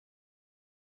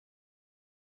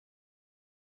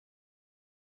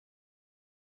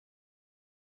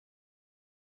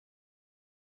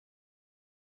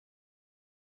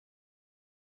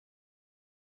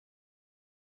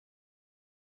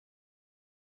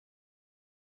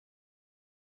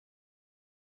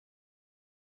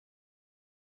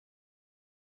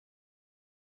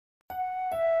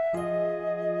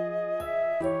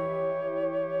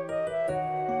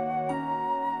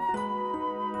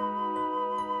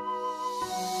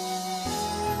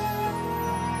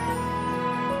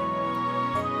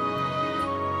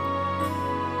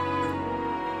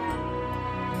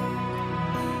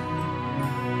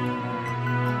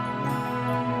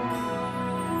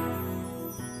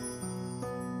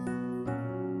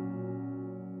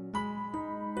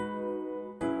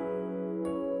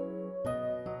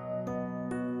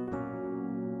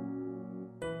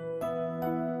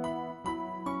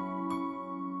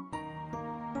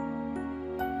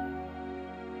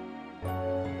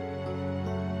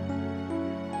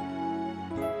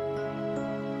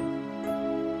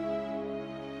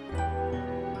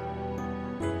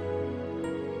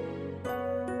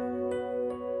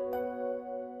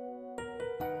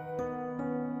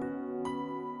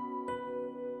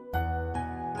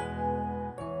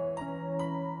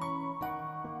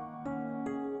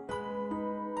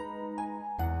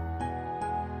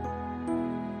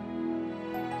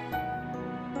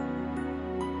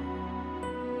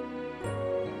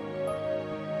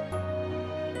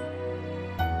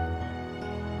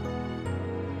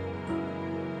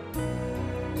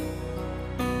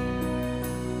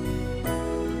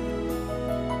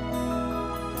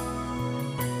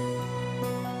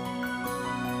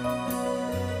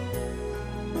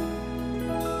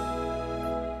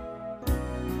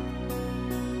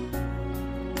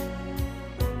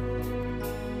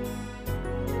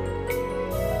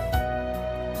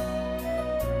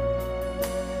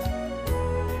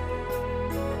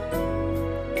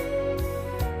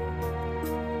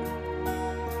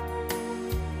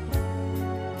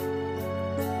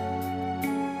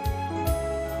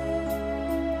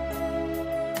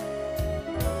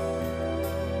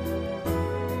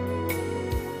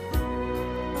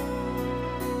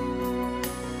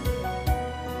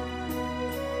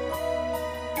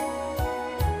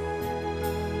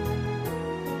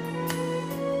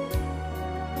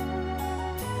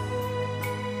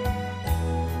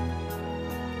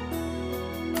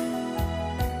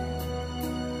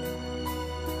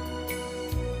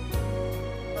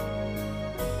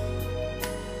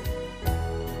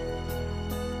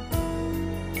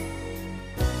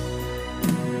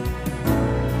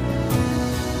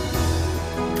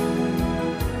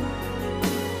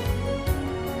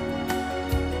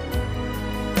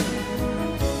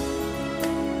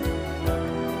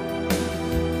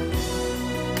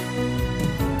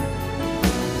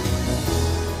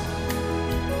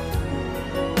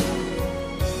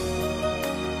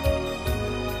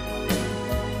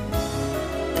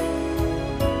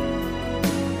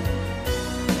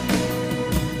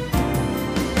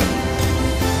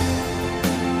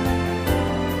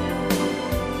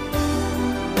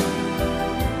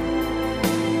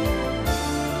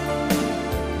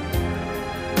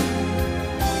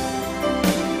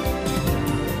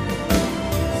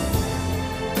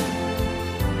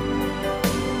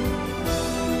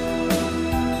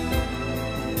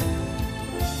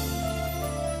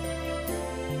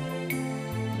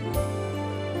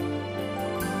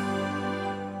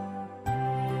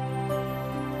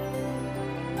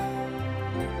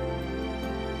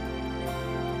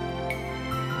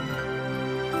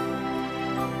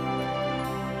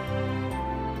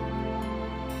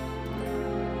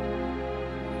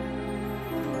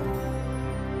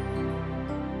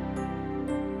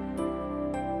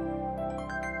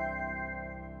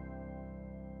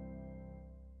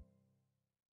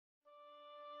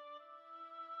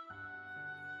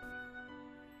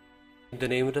In the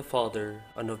name of the Father,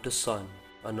 and of the Son,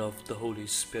 and of the Holy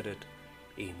Spirit.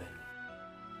 Amen.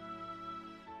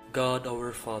 God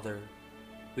our Father,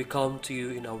 we come to you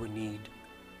in our need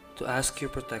to ask your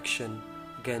protection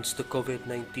against the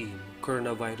COVID-19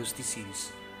 coronavirus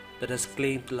disease that has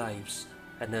claimed lives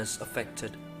and has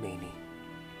affected many.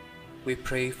 We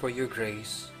pray for your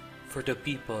grace for the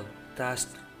people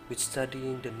tasked with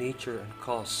studying the nature and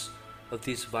cause of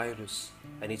this virus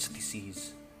and its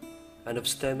disease, and of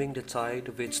stemming the tide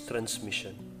of its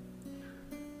transmission.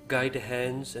 Guide the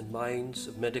hands and minds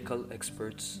of medical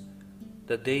experts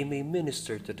that they may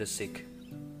minister to the sick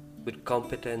with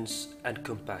competence and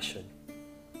compassion,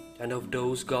 and of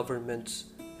those governments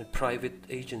and private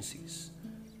agencies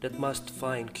that must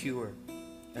find cure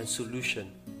and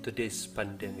solution to this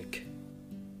pandemic.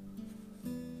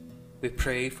 We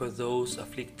pray for those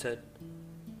afflicted.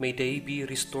 May they be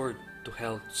restored to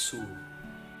health soon.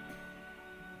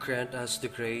 Grant us the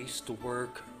grace to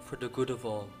work for the good of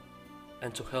all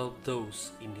and to help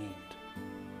those in need.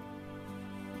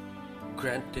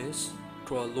 Grant this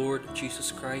through our Lord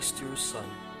Jesus Christ, your Son,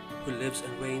 who lives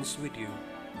and reigns with you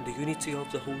in the unity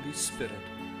of the Holy Spirit,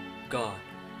 God,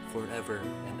 forever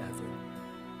and ever.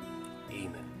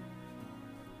 Amen.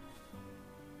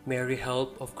 Mary,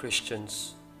 help of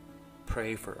Christians,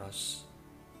 pray for us.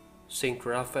 Saint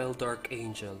Raphael, the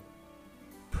Archangel,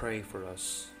 pray for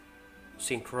us.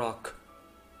 Saint Roch,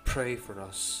 pray for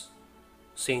us.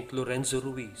 Saint Lorenzo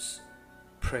Ruiz,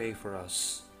 pray for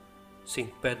us.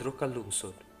 Saint Pedro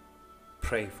Calungsod,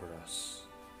 pray for us.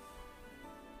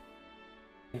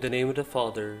 In the name of the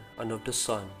Father, and of the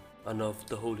Son, and of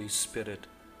the Holy Spirit.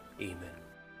 Amen.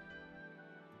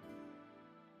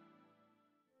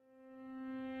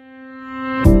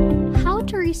 How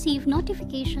to receive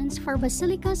notifications for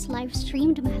Basilica's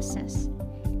live-streamed Masses.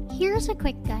 Here's a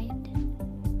quick guide.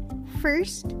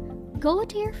 First, go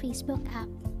to your Facebook app.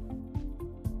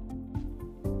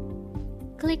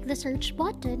 Click the search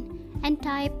button and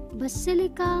type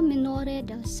Basilica Minore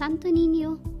del Santo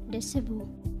Niño de Cebu.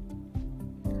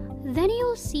 Then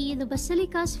you'll see the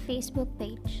Basilica's Facebook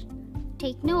page.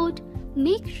 Take note,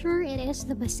 make sure it is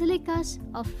the Basilica's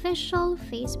official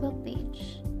Facebook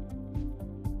page.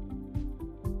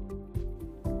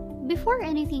 Before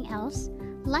anything else,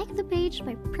 like the page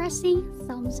by pressing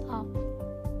thumbs up.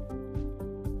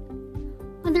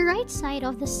 On the right side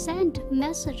of the Send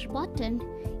Message button,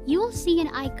 you'll see an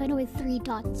icon with 3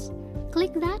 dots.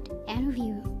 Click that and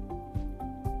view.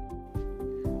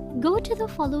 Go to the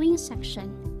following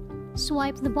section.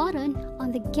 Swipe the button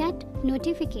on the Get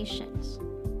Notifications.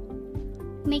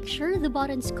 Make sure the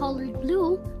button's colored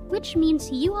blue, which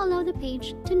means you allow the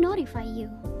page to notify you.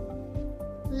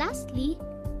 Lastly,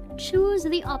 choose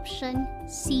the option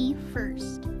See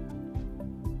First.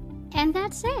 And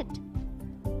that's it!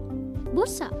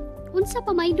 Busa, unsa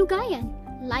pa may dugayan?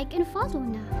 Like and follow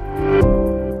na!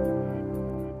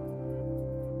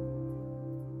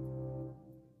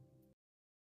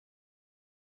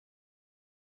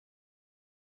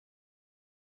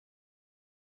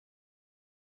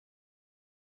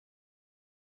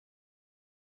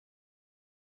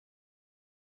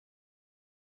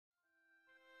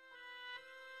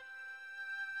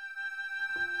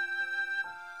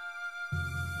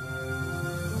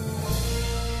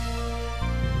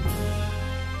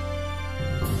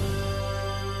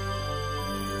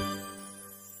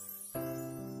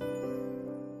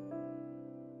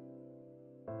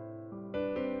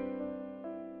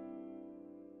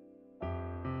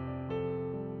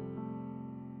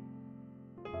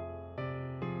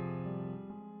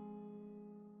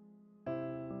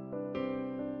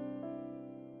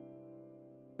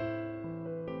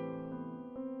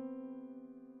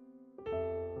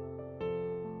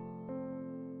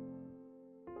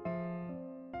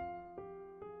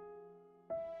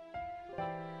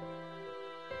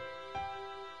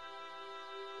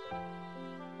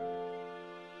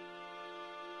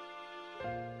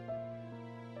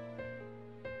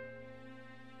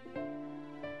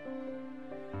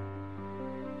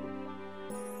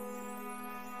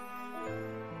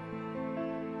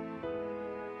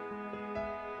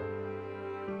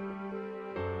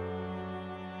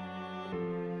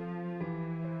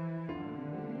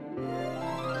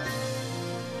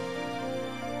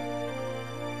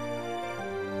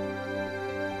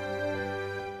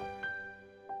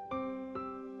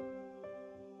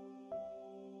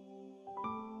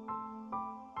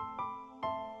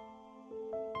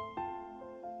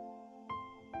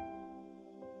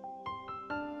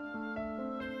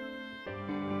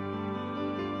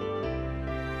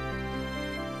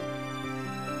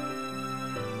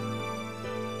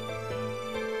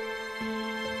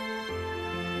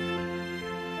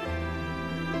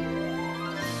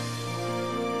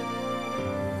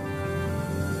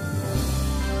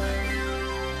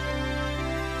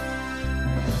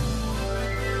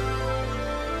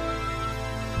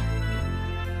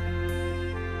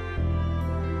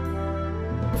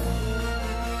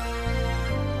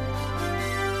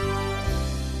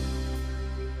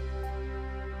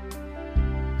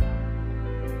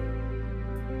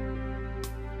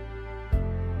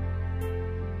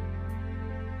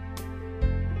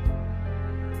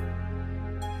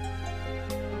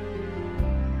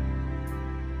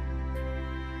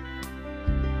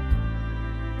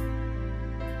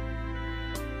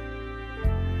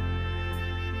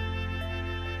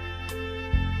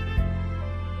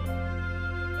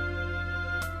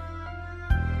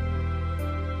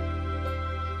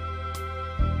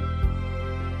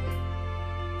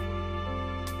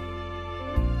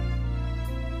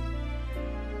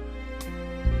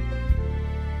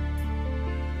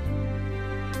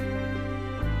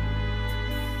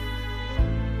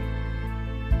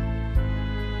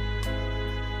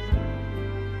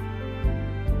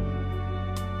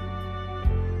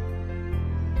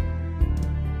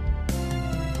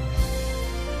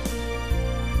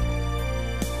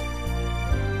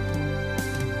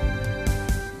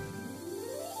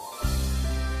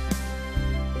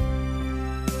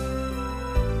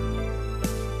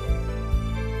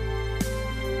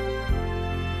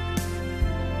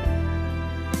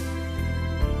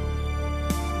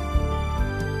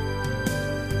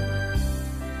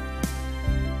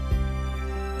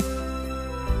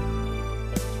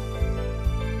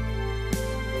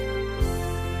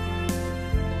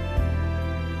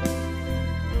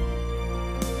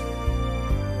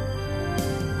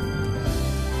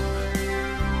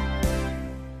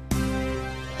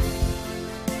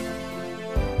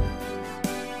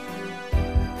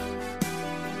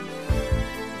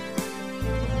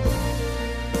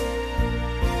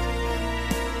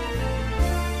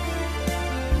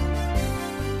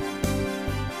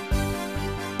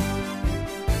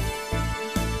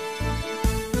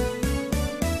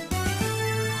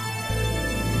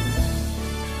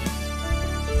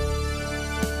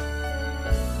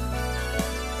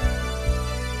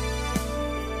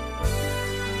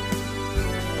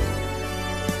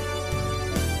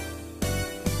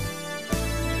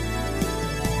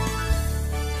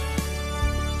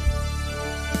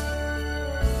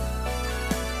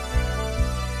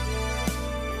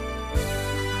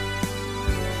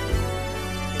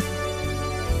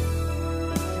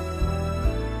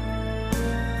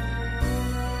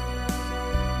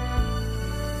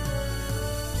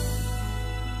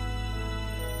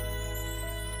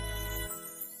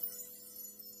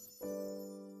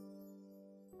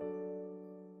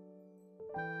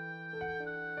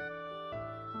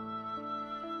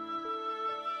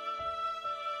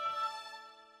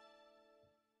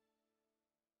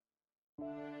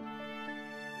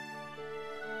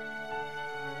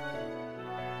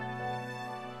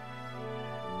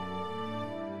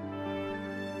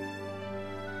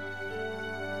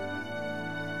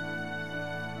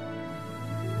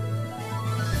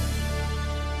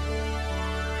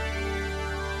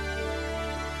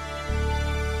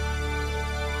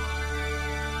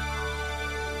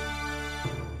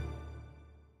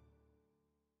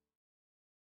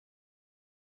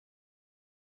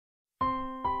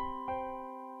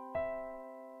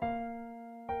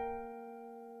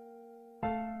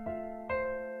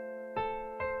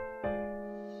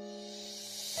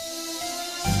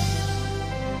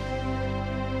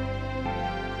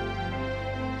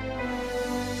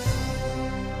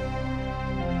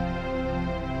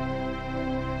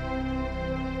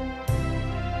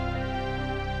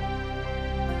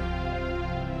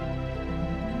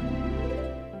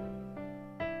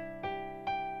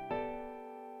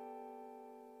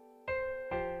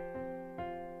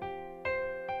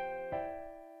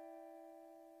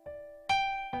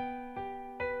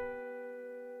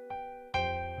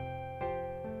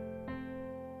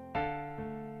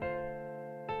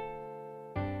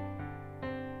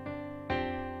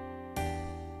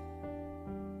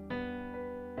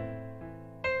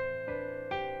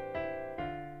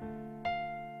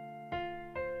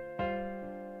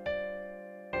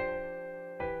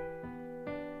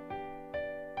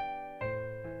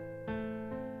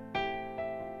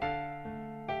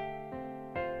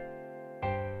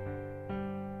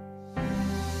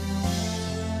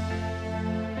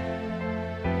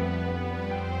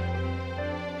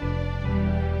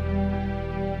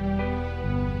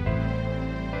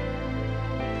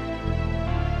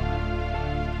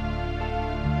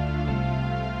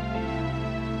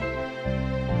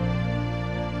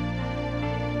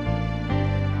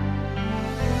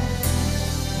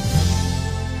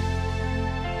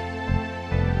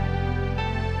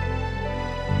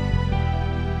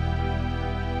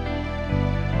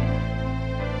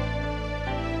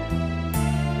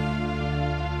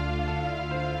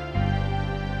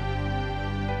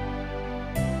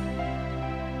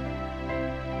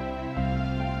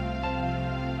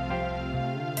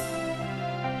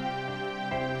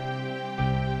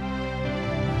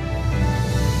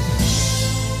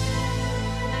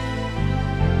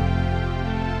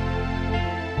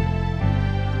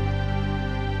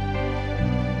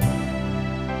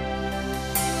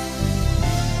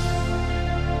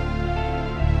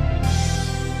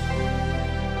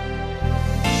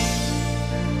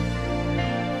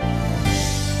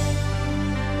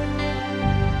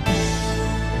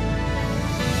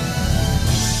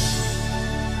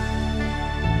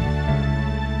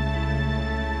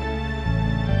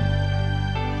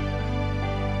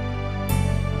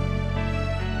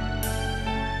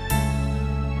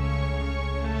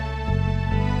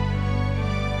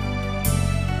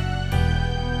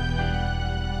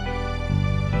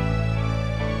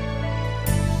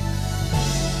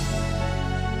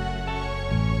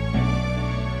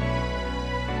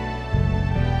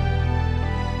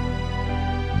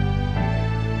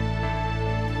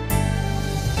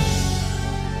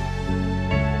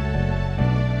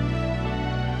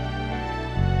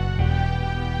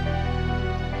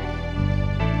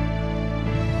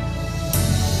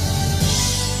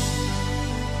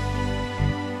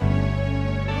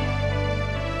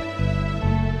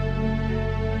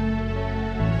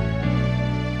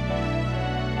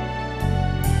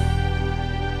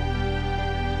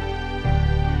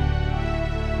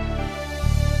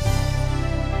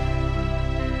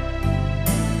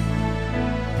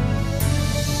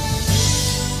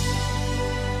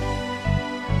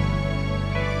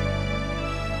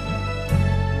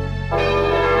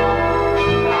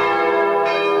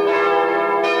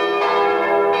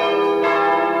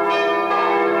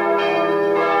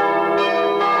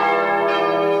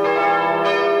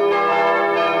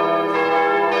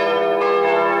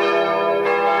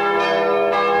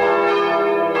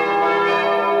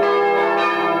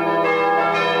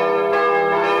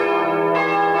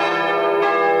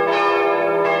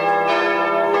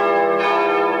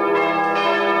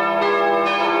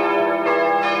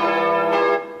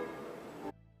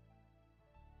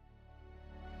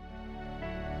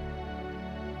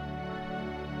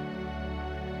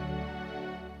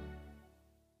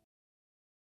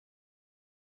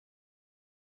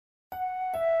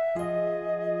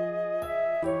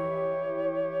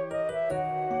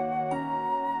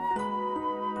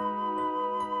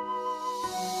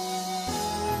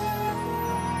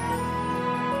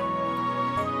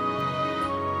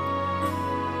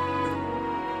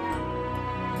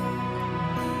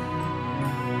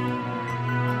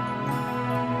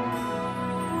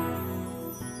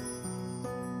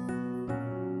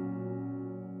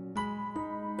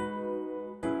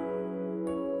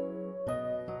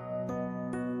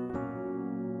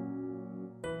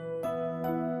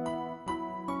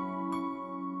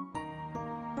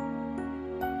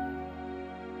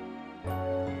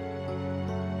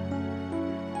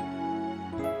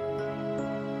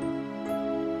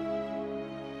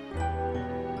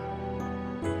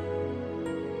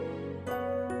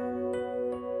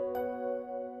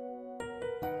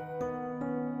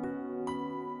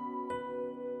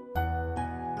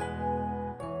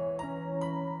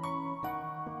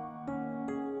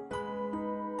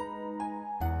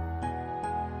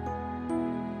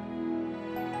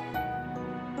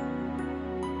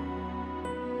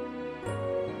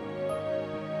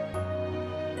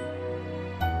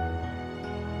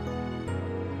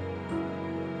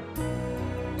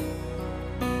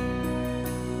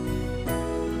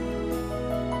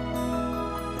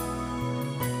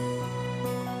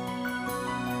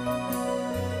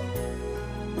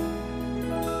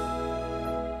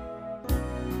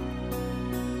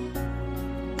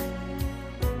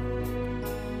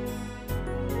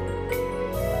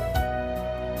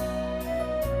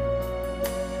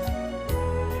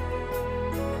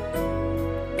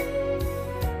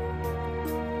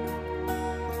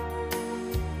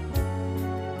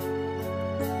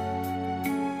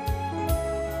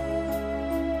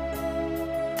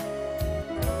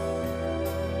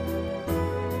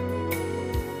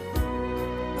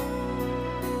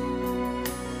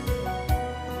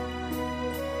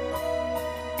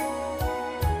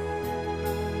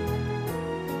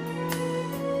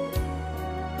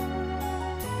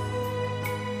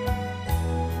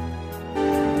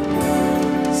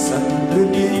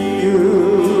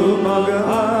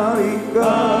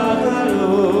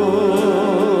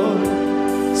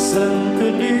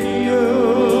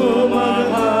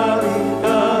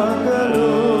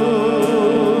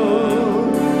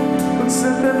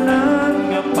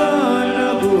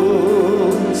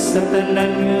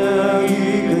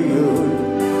 nangyari ngayon,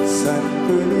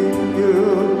 Santo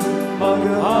Niño,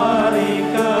 maghari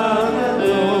ka na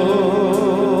doon.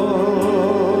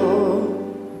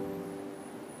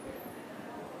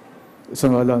 Sa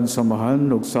ngalan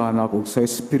samahan, ug sa Anak, ug sa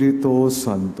Espiritu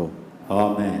Santo.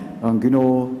 Amen. Ang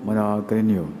Ginoo manahag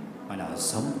kaninyo.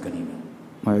 Manasam kanino.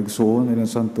 Maigsuon ilang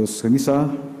santos sa misa,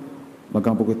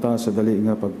 magampo kita sa dali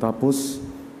nga pagtapos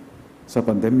sa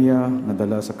pandemya nga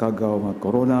dala sa kagaw nga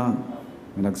corona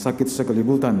nga nagsakit sa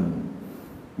kalibutan.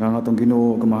 Nga atong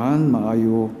Ginoo kamahan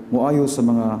moayo sa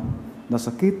mga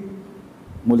nasakit,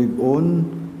 mulig-on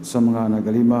sa mga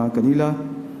nagalima kanila,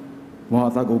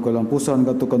 mahatag og kalampusan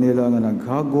ngadto kanila nga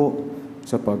naghago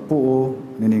sa pagpuo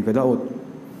nining kadaot.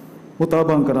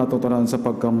 Mutabang kanato tanan sa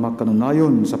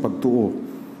pagkamakanunayon sa pagtuo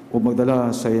o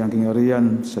magdala sa iyang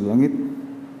kingharian sa langit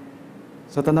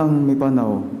sa tanang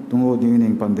mipanaw tungod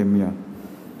niining pandemya.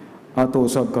 Ato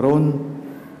usab karon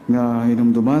nga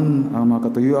hinumduman ang mga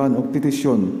katuyuan o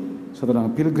petisyon sa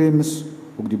tanang pilgrims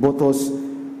ug devotos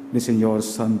ni Señor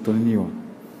Santo Niño.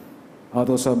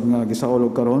 Ato usab nga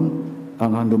gisaulog karon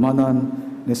ang handumanan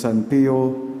ni San Pio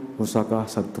usaka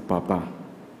sadto Papa.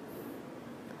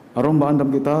 Aron maandam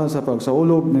kita sa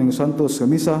pagsaulog ng santos nga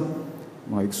misa,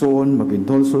 mga igsoon,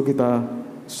 magindulsol kita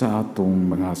sa atong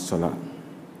mga sala.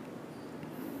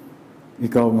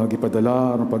 Ikaw nga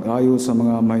gipadala aron pag-ayo sa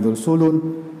mga mahidulsulon,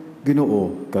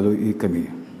 Ginoo, kaluy kami.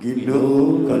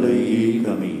 Ginoo, kaluy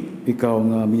kami. Ikaw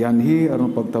nga miyanhi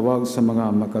aron pagtawag sa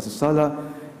mga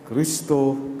makasasala,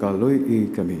 Kristo, kaluy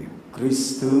kami.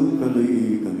 Kristo,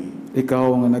 kaluy kami. Ikaw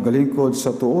nga nagalingkod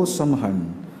sa tuo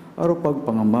samahan, aron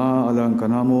pagpangamaalang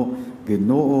kanamo,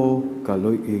 Ginoo,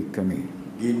 kaluy kami.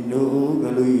 Ginoo,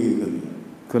 kaluy kami.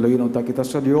 Kalayon ang kita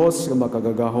sa Dios nga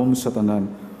makagagahom sa tanan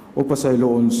o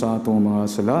pasayloon sa atong mga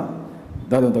sala.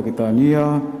 Dalon ta kita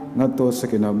niya ngadto sa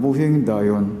kinabuhing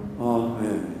dayon.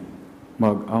 Amen.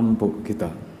 Magampo kita.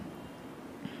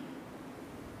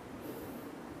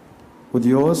 O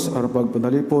Dios, aron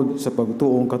pagpanalipod sa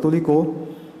pagtuong Katoliko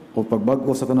o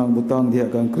pagbag-o sa tanang butang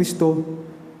diha kang Kristo,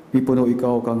 ipuno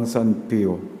ikaw kang San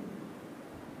Pio.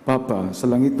 Papa, sa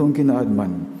langitong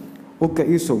kinaadman, o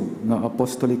kaisog nga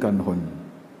apostolikanhon.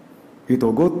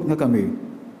 Itugot nga kami,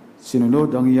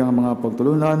 sinunod ang iyang mga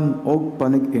pagtulunan o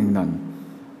panig-ingnan,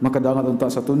 makadangat unta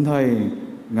sa tunhay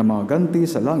nga mga ganti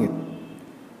sa langit.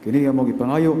 Kini among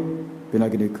ipangayo,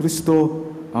 pinagi ni Kristo,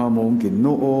 among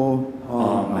Ginoo.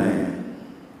 Amen.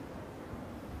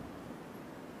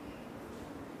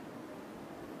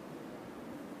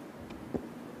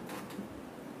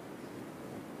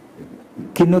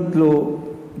 Kinutlo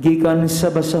gikan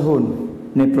sa basahon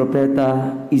ni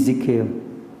Propeta Ezekiel.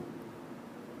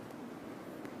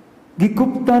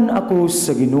 Gikuptan ako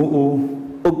sa Ginoo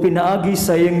o pinaagi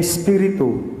sa iyang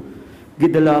espiritu.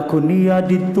 Gidala ko niya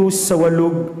dito sa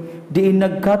walog diin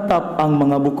nagkatap ang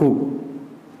mga bukog.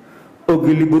 O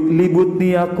gilibot-libot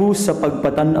niya ako sa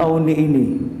pagpatanaw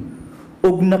niini.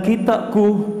 Og nakita ko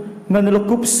nga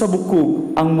nalukop sa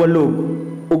bukog ang walog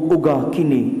ug uga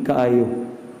kini kaayo.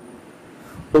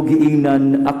 O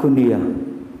giingnan ako niya,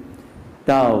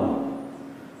 Tao,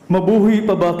 mabuhi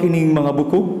pa ba kining mga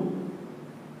bukog?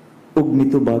 Og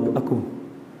mitubag ako,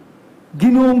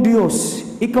 Ginoong Dios,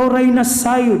 ikaw ray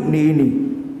nasayod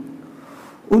niini.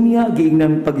 Unya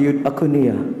giingnan pagyud ako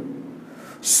niya,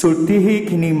 sultihi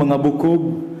kining mga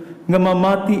bukog nga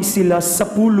mamati sila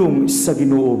sa pulong sa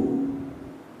Ginoo.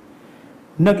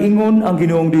 Nag-ingon ang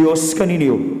Ginoong Dios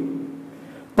kaninyo,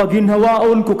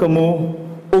 paginhawaon ko kamo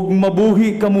ug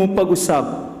mabuhi kamo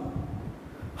pag-usab.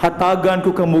 Hatagan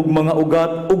ko kamo mga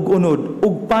ugat ug unod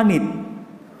ug panit,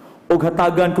 ug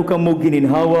hatagan ko kamo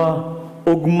gininhawa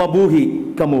ug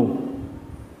mabuhi kamo.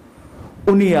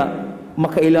 Unya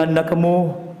makailan na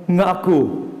kamo nga ako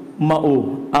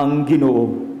mao ang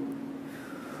Ginoo.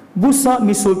 Busa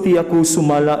misulti ako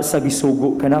sumala sa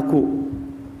gisugo kanako.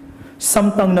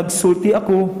 Samtang nagsulti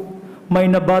ako, may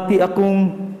nabati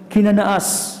akong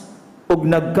kinanaas og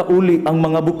nagkauli ang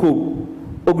mga bukog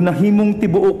og nahimong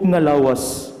tibuok nga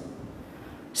lawas.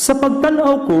 Sa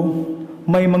pagtan-aw ko,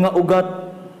 may mga ugat,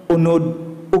 unod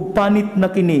ug panit na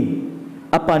kini,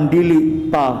 apan dili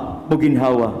pa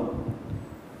buginhawa.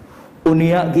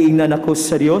 Unya giingnan ako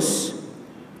sa Dios,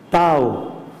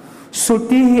 Tao,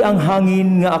 sultihi ang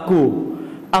hangin nga ako,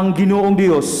 ang Ginoong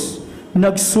Dios,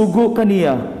 nagsugo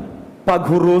kaniya,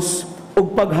 paghuros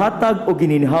ug paghatag og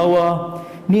gininhawa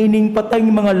niining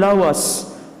patayng mga lawas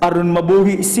aron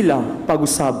mabuhi sila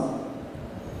pag-usab.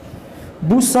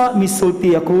 Busa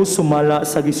misulti ako sumala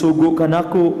sa gisugo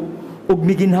kanako ug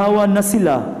miginhawa na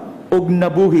sila ug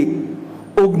nabuhi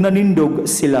ug nanindog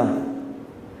sila.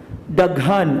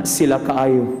 Daghan sila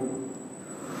kaayo.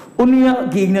 Unya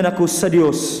giingnan ako sa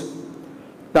Dios,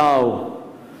 tao,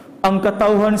 ang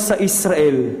katawhan sa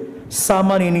Israel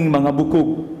sama nining mga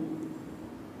bukog.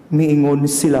 Miingon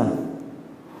sila,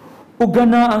 uga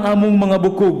na ang among mga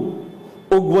bukog,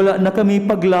 ug wala na kami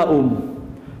paglaom,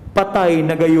 patay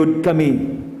na gayud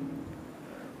kami.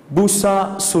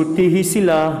 Busa sultihi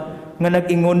sila nga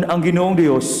nag-ingon ang Ginoong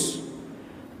Dios,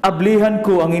 ablihan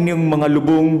ko ang inyong mga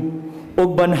lubong, ug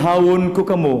banhawon ko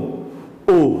kamo,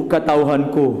 o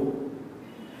katawhan ko.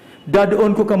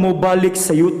 Dadoon ko kamo balik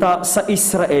sa yuta sa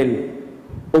Israel,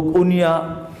 ug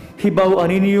unya hibaw-an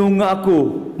ninyo nga ako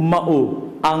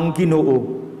mao ang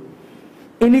Ginoo.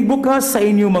 Inigbukas sa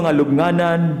inyo mga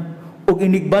lubnganan, ug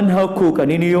inigbanhaw ko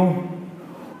kaninyo,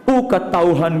 o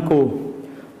katawhan ko.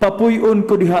 Papuyon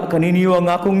ko diha kaninyo ang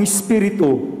akong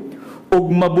espiritu, ug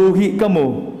mabuhi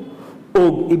kamo,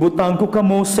 ug ibutang ko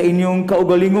kamo sa inyong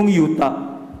kaugalingong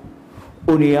yuta.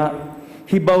 Unya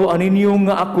hibaw-an ninyo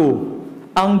nga ako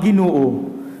ang Ginoo,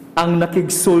 ang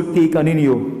nakigsulti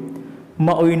kaninyo,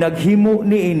 maoy naghimo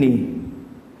niini,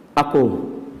 ako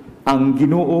ang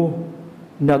Ginoo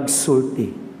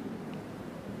nagsulti.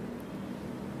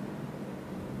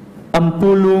 Ang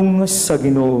pulong sa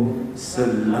Ginoo.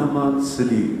 Salamat sa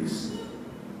Diyos.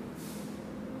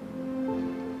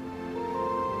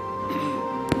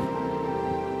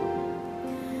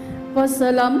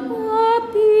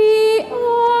 Pasalamati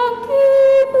ang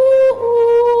Ginoo,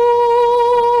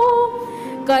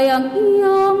 kayang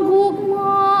iyang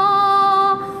gugma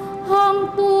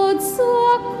hangtod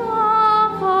sa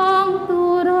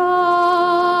kahangturan.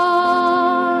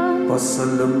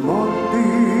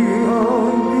 Pasalamati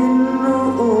ang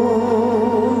Ginoo,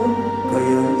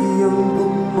 kayang iyang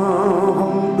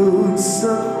gumahang dun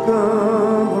sa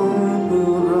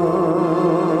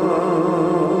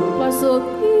kahangturan. Pasok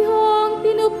ihang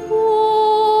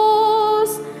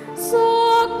tinupos sa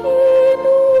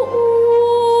Ginoo,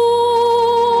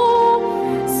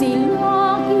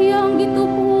 silang iyang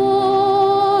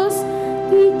gitupos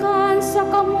gikan sa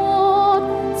kamot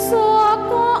sa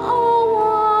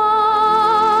kaaway,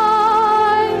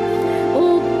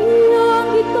 ug iyang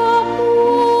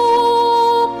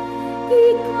gitapok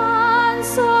gikan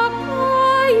sa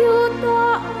kayutaan,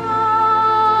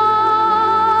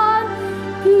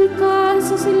 gikan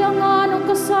sa silangan o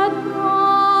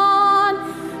kasadman,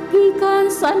 gikan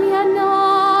sa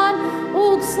anihanan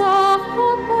ug sa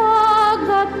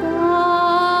kapagatan.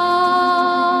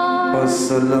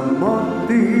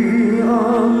 Pasalamati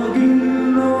ang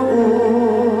Ginoo,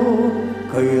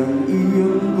 kayang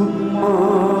iyang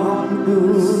gumahang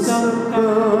dun sa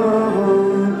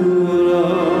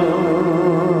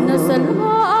kahangturan.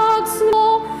 Nasalaag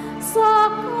sila sa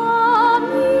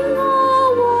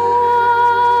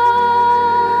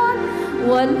kamingawan,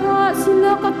 wala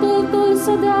sila katutol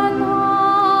sa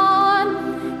danan,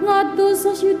 ngadto sa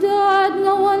syudad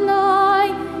nga walay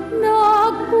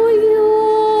nagpuyo.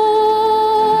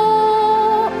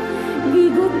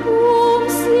 Gigutom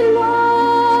sila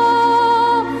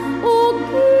ug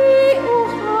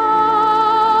giuhaw,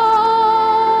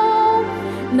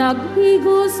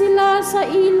 naghigo sila sa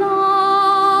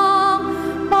ilang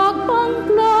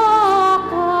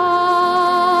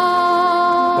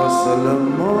pagpanglakaw.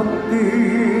 Pasalamati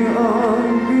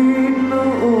ang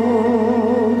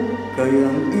Ginoo,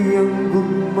 kayang iyang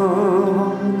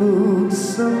gumahang dun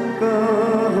sa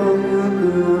kahangturan.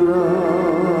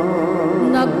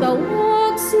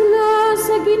 Nagtawag sila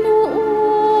sa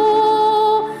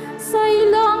Ginoo sa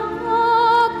ilang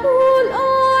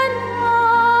kapulanan,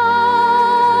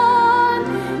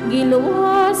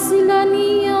 giluwas sila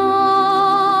niya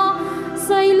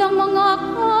sa ilang mga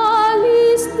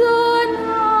kalisdanan,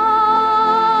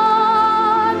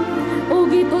 ug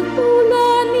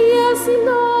gitutulan niya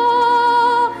sila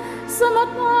sa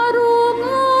matarong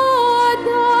nga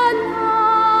dalan,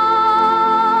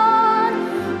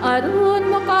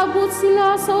 aron makabot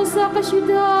sila sa usa ka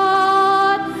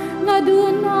syudad nga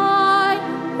dunay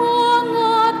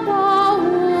mga tawo.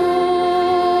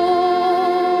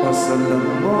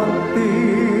 Pasalamati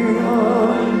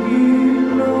ang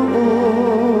Ginoo,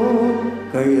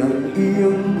 kayang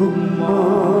iyang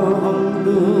gumahang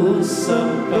dun sa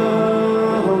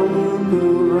kahangturan.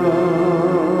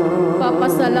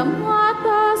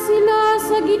 Papasalamata sila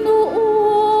sa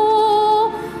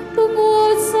Ginoo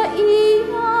tungod sa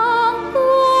iyang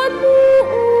kaluoy,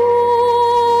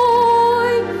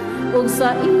 ug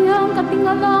sa iyang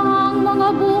katingalahang mga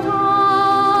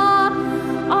buhat,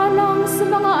 alang sa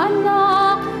mga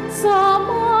anak sa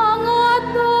mga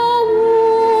tawo.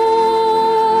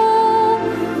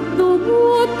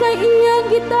 Tungod kay iyang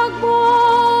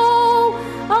gitagbaw,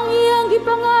 ang iyang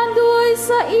gipangandoy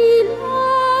sa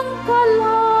ilang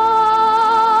kalan,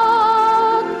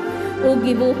 o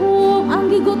gibuhong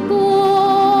ang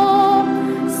gigutom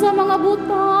sa mga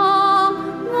butang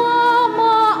nga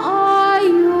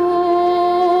maayo.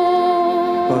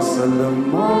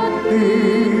 Pasalamati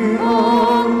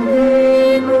ang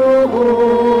Ginoo,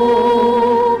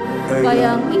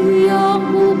 Kayang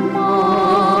iyang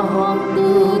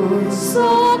bumahangtod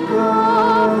sa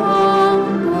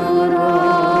kahangturan.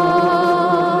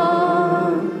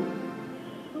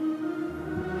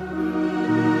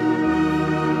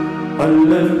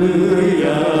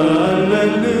 Alleluia,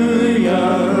 alleluia,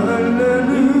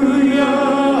 alleluia,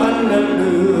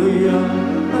 alleluia,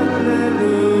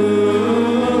 alleluia.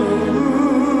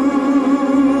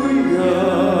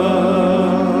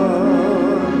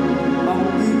 Ang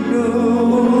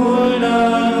Ginoo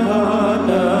lahat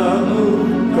ang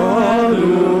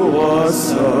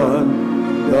kaluwasan,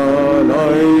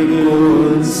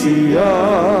 dalaygon siya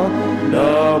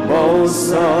labaw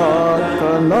sa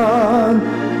tanan.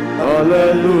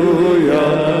 Alleluia,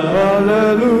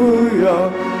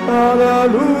 alleluia,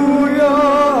 alleluia,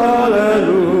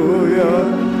 alleluia,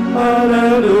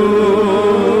 alleluia.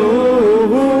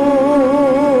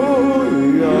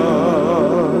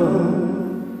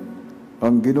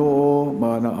 Ang Ginoo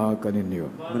manaa kaninyo.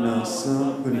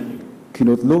 Manasa kaninyo.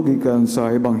 Kinutlog ikan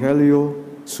sa Ebanghelyo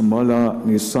sumala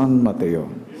ni San Mateo.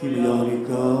 Himaya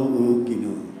ikaw, O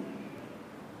Ginoo.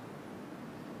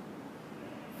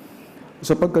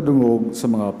 Sa pagkadungog sa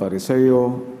mga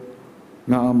Pariseyo,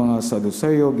 nga ang mga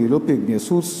Saduseyo gilupig ni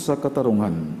Jesus sa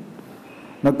katarungan.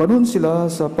 Nagpanon sila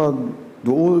sa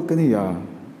pagduol kaniya,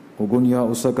 ugon niya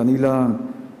usa kanila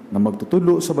na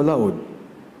magtutulo sa balaod.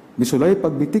 Misulay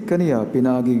pagbitik kaniya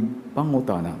pinaagig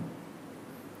pangutana.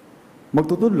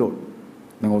 Magtutulo,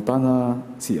 nangutana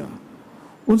siya.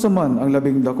 Unsa man ang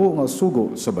labing dako nga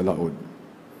sugo sa balaod?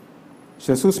 Si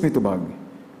Jesus mitubag,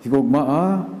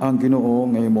 higugmaa ang Ginoo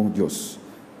nga imong Dios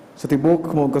sa tibok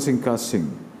mong kasing-kasing,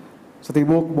 sa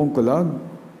tibok mong kalag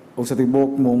o sa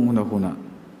tibok mong hunahuna.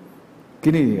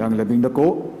 Kini ang labing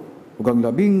dako ug ang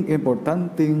labing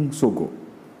importanteng sugo.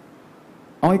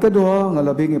 Ang ikaduha nga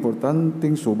labing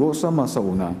importanteng sugo sama sa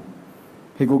una.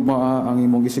 Higugmaa ang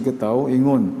imong isigataw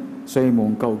ingon sa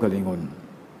imong kaugalingon.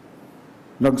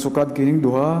 Nagsukad kining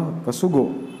duha ka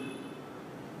sugo.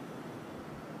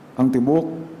 Ang tibok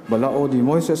balaod ni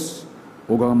Moises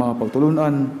ug ang mga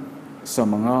pagtulunan sa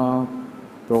mga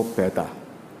propeta.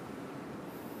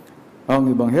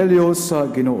 Ang Ebanghelyo sa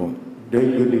Ginoo.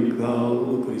 Dayon ikaw,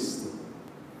 O Kristo.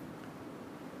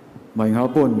 Maayong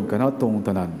hapon kanatong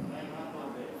tanan.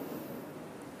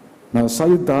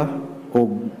 Nasayod ta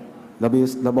og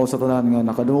labaw sa tanan nga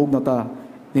nakadungog na ta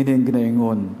nining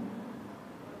ginaingon.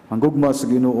 Ang gugma sa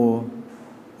Ginoo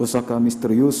usa ka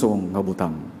misteryosong nga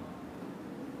butang.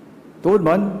 Tuod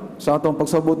man sa atong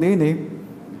pagsabot niini,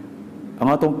 ang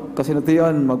atong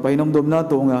kasinatian magpahinumdom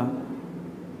nato nga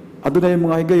adunay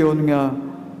mga higayon nga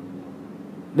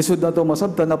lisod nato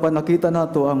masabtan na panakita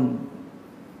nato ang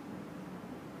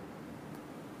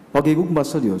pagigugma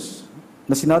sa Dios.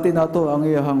 Na sinati nato ang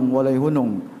iyahang walay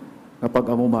hunong nga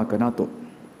pag-amuma kanato.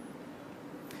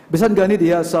 Bisan gani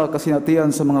diha sa kasinatian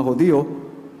sa mga Hudiyo,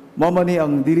 mao man ni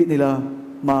ang dili nila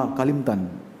makalimtan.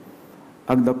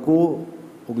 Ang dako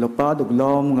ug lapad ug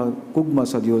lawom nga gugma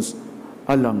sa Dios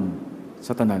alang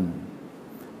sa tanan.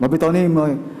 Mabitaw ni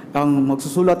ang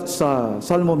magsusulat sa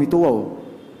Salmo mituwaw.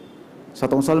 Sa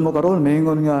tong Salmo karon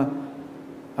mahingon nga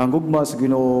ang gugma sa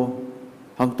Ginoo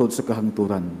hangtod sa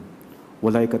kahangturan.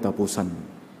 Walay katapusan.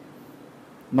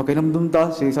 Makinamdum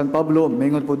ta si San Pablo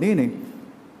mahingon po nini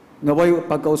nga way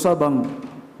pagkausabang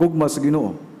gugma sa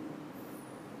Ginoo.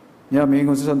 Nya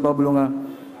mahingon si San Pablo nga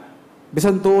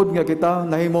bisan tuod nga kita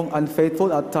nahimong unfaithful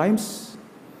at times,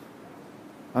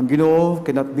 ang Ginoo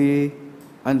cannot be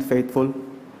unfaithful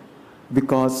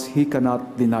because He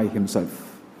cannot deny Himself.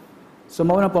 So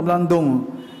mao nang pamlandong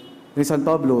ni San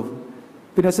Pablo,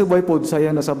 pinasubay pod sa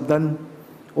iyang nasabdan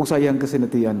o sa iyang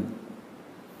kasinatian.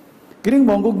 Kining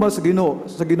mao gugma sa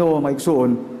Ginoo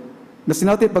maigsuon na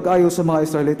sinati pag-ayo sa mga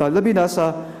Israelita labi na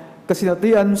sa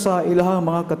kasinatian sa ilahang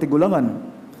mga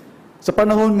katigulangan. Sa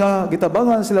panahon nga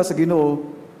gitabangan sila sa Ginoo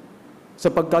sa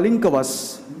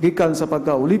pagkalingkawas gikan sa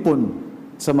pagkaulipon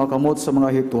sa mga kamot sa mga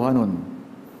Ehiptohanon.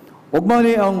 Ug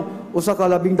mani ang usa ka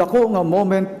labing dako nga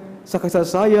moment sa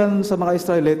kasaysayan sa mga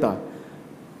Israelita.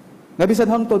 Nabisan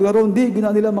hangtod karon di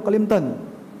gina nila makalimtan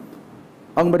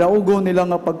ang madaugon nila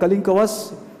nga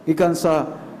pagkalingkawas gikan sa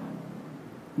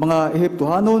mga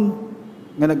Ehiptohanon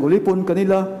nga nagulipon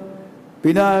kanila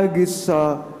pinaagi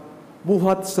sa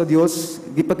buhat sa Dios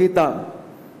gipakita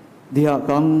diha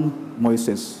kang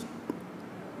Moises.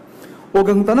 Ug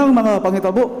ang tanang mga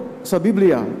pangitabo sa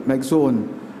Biblia naigsuon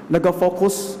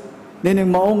naga-focus nining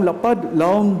maong lapad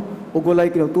laom ug walay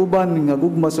kinutuban nga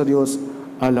gugma sa Dios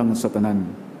alang sa tanan.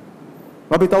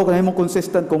 Mabitaw ka mo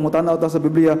consistent kung mutanaw ta sa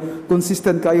Biblia,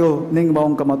 consistent kayo ning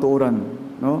maong kamatuoran,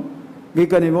 no?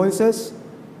 Gikan ni Moises,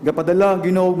 gapadala ang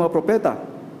Ginoo mga propeta.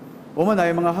 O man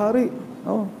ay mga hari,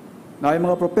 no? Na ay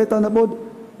mga propeta na bod.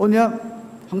 Unya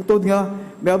hangtod nga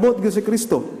miabot gyud si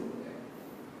Kristo.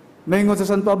 Maingon sa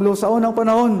San Pablo, sa unang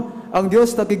panahon, ang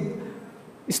Dios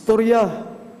istorya,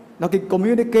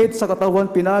 nakig-communicate sa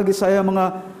katawan pinagi sa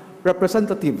mga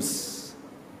representatives.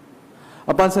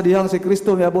 Apan sa dihang si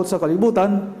Kristo miabot sa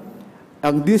kalibutan,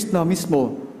 ang Dios na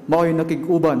mismo mao'y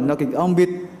nakig-uban,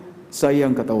 nakig-ambit sa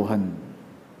iyang katawhan.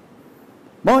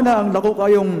 Mao na ang dako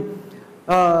kayong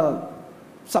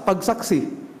sa pagsaksi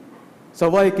sa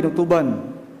way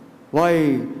kinutuban,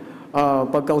 way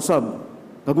pagkausab,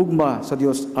 nagugma sa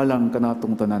Dios alang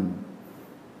kanatong tanan.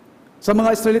 Sa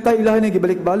mga Israelita ilahin ni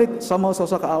gibalik-balik sama sa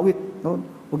usa ka awit, no?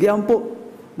 Ug giampo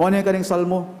mao ni kaning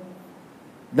salmo.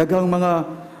 Daghang mga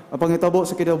pangitabo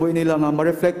sa kinabuhi nila nga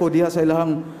ma-reflect po diha sa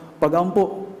ilahang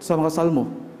pagampo sa mga salmo.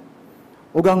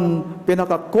 Ug ang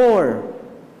pinaka-core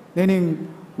nining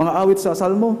mga awit sa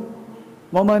salmo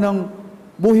mao man ang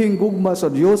buhing gugma sa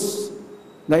Dios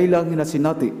na ilang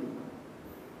hinasinati.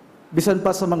 Bisan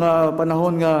pa sa mga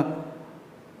panahon nga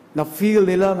na-feel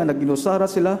nila nga naginusara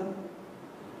sila,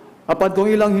 apan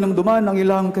kung ilang hinumduman ang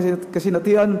ilang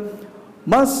kasinatian,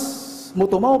 mas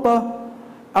mutumaw pa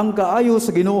ang kaayo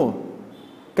sa Ginoo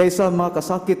kaysa mga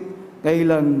kasakit nga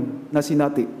ilang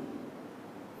nasinati.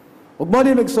 Ug mao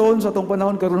ni megsoon sa atong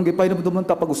panahon karon gipay na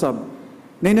ta pag-usab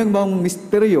ninang mga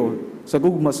misteryo sa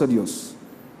gugma sa Dios.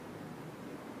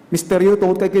 Misteryo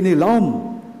tungod kay kini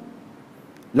laom,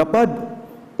 lapad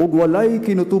ug walay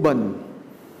kinutuban.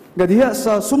 Nga diha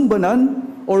sa sumbanan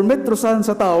or metrosan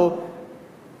sa tao,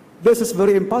 this is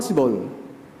very impossible.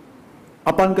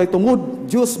 Apan kay tungod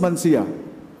Dios man siya,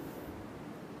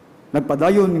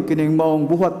 nagpadayon kining maong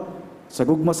buhat sa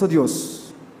gugma sa Dios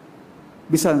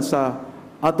bisan sa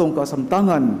atong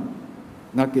kasamtangan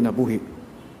nga kinabuhi.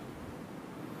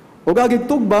 Ug agig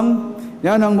tugbang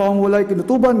yan ang maong walay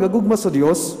kinutuban nga gugma sa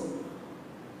Dios.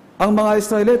 Ang mga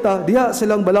Israelita diha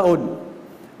silang balaod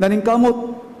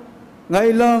naningkamot nga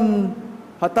ilang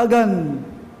hatagan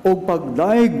og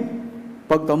pagdaig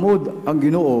pagtamod ang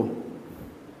Ginoo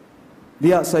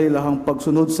diha sa ilahang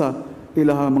pagsunod sa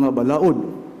ilahang mga balaod.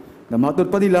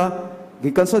 Namatod pa nila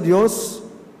gikan sa Dios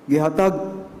gihatag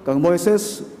kang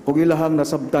Moises og ilahang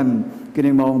nasabtan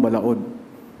kining maong balaod.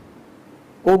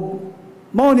 Og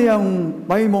mao ni ang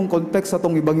mahimong context sa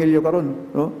tong ebanghelyo karon,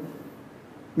 no?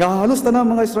 Nga halos tanan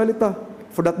mga Israelita,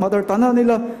 for that matter tanan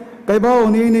nila kay bao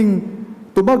niining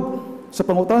tubag sa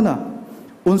pangutana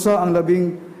unsa ang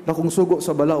labing lakong sugo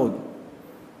sa balaod.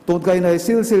 Tungod kay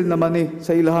nahisilsil naman ni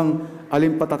sa ilahang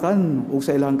alimpatakan o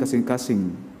sa ilahang kasing-kasing.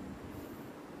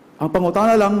 Ang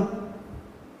pangutana lang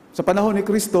sa panahon ni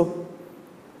Kristo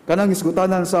kanang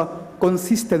isgutanan sa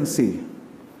consistency,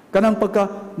 kanang pagka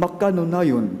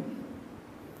makanunayon.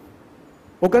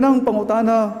 O kanang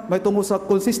pangutana may tungo sa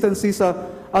consistency sa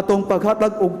atong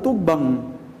paghatag og tugbang,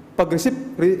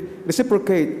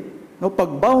 pag-reciprocate, no,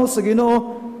 pagbaw sa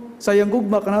Ginoo sa iyang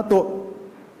gugma kanato.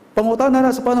 Pangutana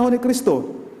na sa panahon ni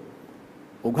Kristo.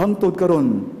 Ug hangtod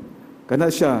karon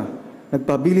kana siya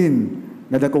nagpabilin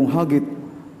nga dakong hagit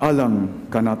alang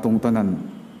kanatong tanan.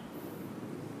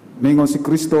 Mingon si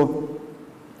Kristo,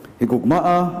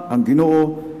 higugmaa ang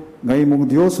Ginoo nga imong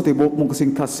Dios sa tibuok mong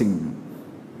kasing-kasing,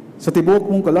 sa tibuok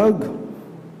mong kalag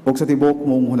o sa tibuok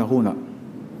mong hunahuna.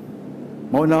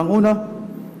 Mao na ang una.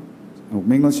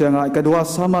 Mingon siya nga ikaduha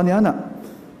sama niya na,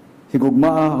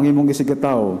 higugmaa ang imong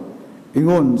isigataw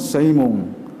ingon sa imong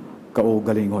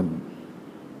kaugalingon.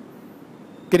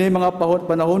 Kini mga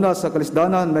panahona sa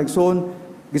kalisdanan maigsoon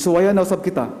gisuwayan na usab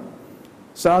kita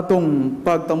sa atong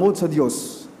pagtamod sa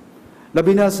Dios.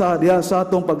 Labi na sa diha sa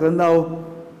atong pagtanaw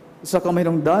sa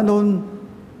kamahinungdanon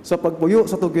sa pagpuyo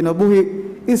sa atong kinabuhi,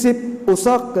 isip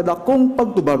usak kadakong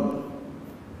pagtubag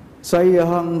sa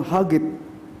iyahang hagit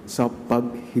sa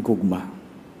paghigugma.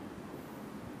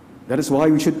 That is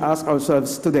why we should ask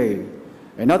ourselves today,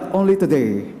 and not only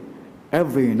today,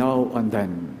 every now and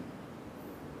then,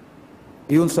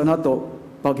 iyon sa nato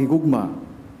paghigugma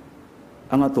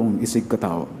ang atong isig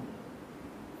katao.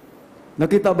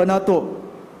 Nakita ba nato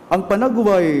ang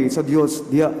panagbuhay sa Dios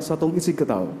diya sa atong isig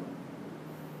katao?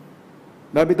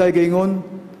 Labi tayo gaingon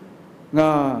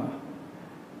nga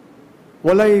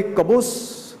walay kabos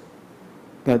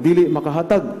nga dili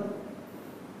makahatag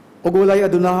o walay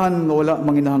adunahan nga wala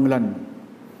manginahanglan.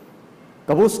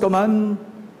 Kabos ka man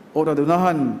o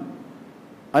adunahan,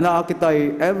 anaa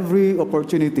kitay every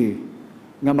opportunity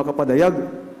nga makapadayag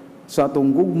sa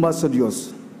atong gugma sa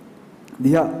Dios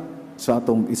diha sa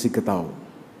atong isigkatawo.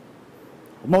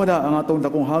 Mao na ang atong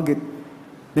dakong hagit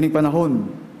dining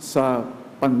panahon sa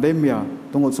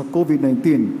pandemya tungod sa COVID-19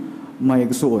 may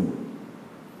igsuon.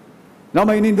 Na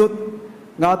may nindot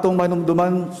nga atong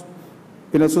manumduman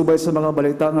pinasubay sa mga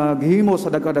balita nga gihimo sa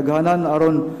dagkadaghanan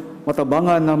aron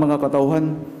matabangan ng mga katawhan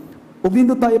ug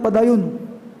nindot na ipadayon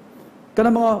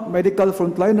kanang mga medical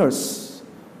frontliners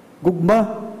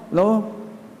gugma no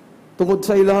tungod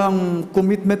sa ilang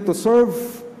commitment to serve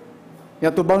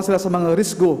yatubang sila sa mga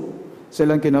risgo sa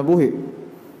ilang kinabuhi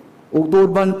ug tuod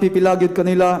man pipilagid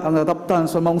kanila ang nataptan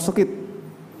sa maong sakit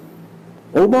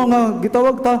o mga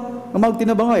gitawag ta nga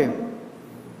magtinabangay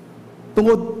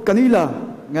tungod kanila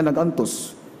nga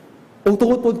nagantos ug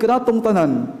tungod pod kanatong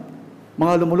tanan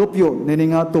mga lumulupyo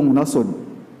niningatong nasod.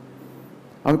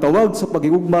 Ang tawag sa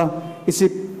pagigugma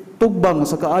isip tugbang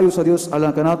sa kaayo sa Dios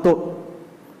alang kanato.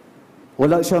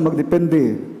 Wala siya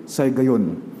magdepende sa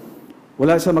gayon.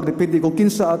 Wala siya magdepende kung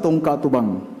kinsa atong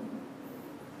katubang.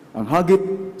 Ang hagit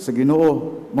sa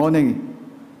Ginoo mao ning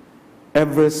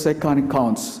every second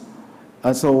counts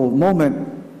as a moment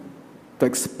to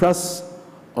express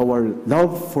our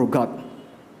love for God.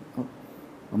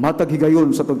 Matag higayon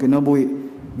sa atong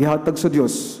kinabuhi gihatag sa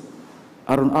Dios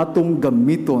aron atong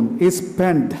gamiton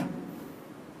spend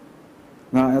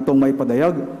nga atong may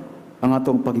padayag ang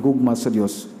atong pagigugma sa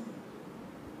Dios.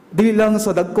 Dili lang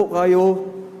sa dagko kayo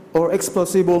or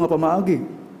eksplosibo nga pamaagi.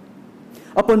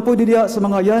 Apan pwede diya sa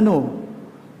mga yano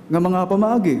nga mga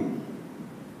pamaagi.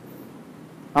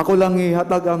 Ako lang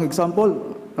ihatag ang example.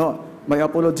 No, may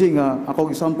apology nga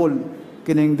akong example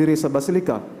kining diri sa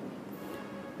Basilica.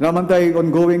 Naman tayo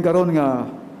ongoing karon nga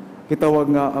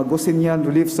kitawag nga Augustinian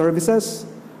Relief Services.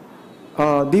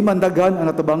 Di mandagan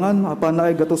ang natabangan, apan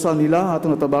naay gatusan nila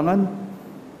atong natabangan.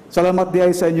 Salamat di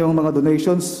ay sa inyong mga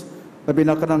donations. Labi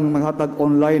na ka ng maghatag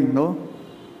online, no?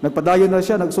 Nagpadayon na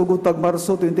siya, nagsugod tag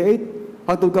Marso 28.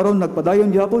 Hangtod karon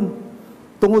nagpadayon gyapon.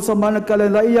 Tungod sa mga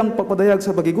nagkalalayang pagpadayag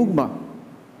sa pagigugma.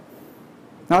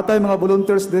 Natay mga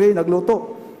volunteers diri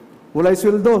nagluto. Walay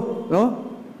sweldo, no?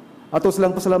 Ato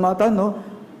silang pasalamatan, no?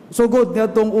 Sugod niya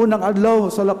itong unang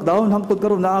adlaw sa lockdown, hangtod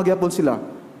karon naagyapon sila.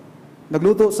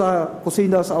 Nagluto sa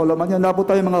kusina sa aulaman niya. Napo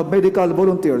tayo mga medical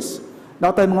volunteers.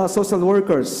 Natay mga social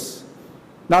workers.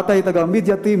 Natay taga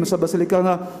media team sa Basilica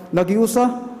nga nagiusa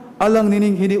alang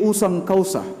nining hiniusang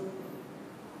kausa.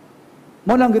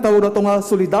 Mo nang gitawag nato nga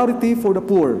solidarity for the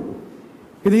poor.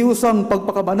 Hiniusang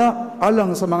pagpakabana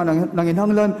alang sa mga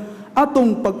nanginhanglan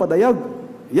atong pagpadayag.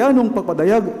 Yanong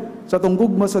pagpadayag sa atong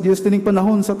gugma sa Dios dining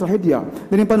panahon sa trahedya,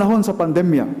 dining panahon sa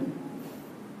pandemya.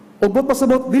 O ba't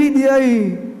pasabot, dili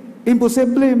ay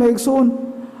imposible maigsoon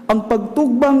ang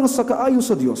pagtugbang sa kaayo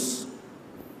sa Dios.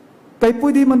 Kay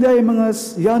pwede man diay mga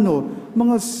yano,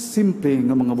 mga simple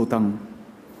nga mga butang.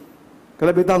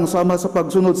 Kalabitang sama sa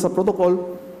pagsunod sa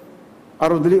protocol,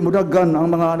 aron dili mudagan ang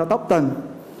mga nataptan.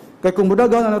 Kay kung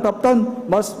mudagan ang nataptan,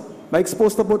 mas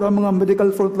ma-expose na po ang mga medical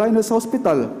frontliners sa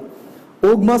hospital.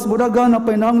 O mas mudagan ang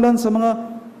pinanglan sa mga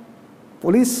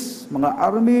police, mga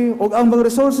army, o ang mga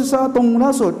resources sa atong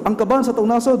nasod, ang kaban sa atong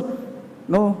nasod.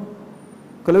 No?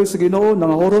 Kalayo sa Ginoo,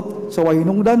 nangahurot sa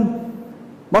wahinungdan.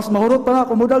 Mas mahurot pa na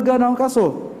kung mudagan ang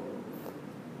kaso.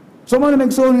 So man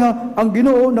nagsuon nga, ang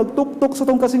Ginoo nagtuktok sa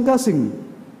atong kasing-kasing.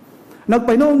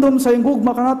 Nagpainumdum sa iyong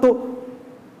gugma kanato,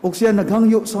 o siya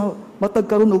naghangyo sa matag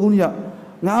karon ug unya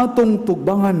nga atong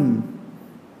tugbangan,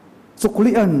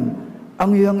 suklian,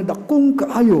 ang iyang dakong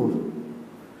kaayo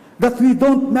that we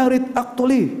don't merit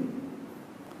actually.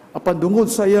 Apan dungod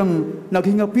sa iyang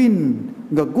naghingapin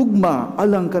nga gugma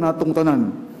alang kanatong tanan,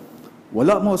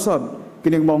 wala mo sab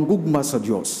kining maong gugma sa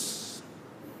Dios.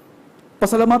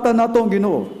 Pasalamatan nato ang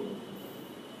Ginoo.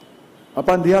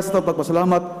 Apan diha sa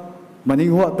pagpasalamat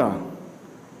maninghuwa ta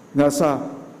nga sa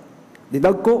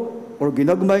didagko or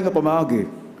ginagmay nga pamaagi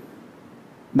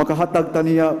makahatag ta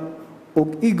niya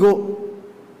og igo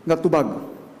nga tubag,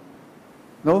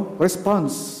 no?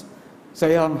 Response sa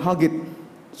iyang hagit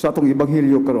sa atong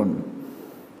ebanghelyo karon.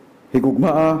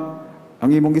 Higugmaa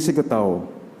ang imong gisigataw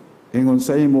ingon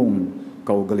sa imong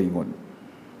kaugalingon.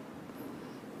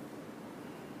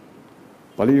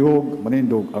 Palihog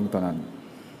manindog ang tanan.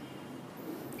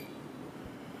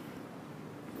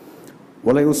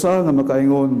 Walay usa nga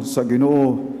makaingon sa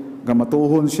Ginoo nga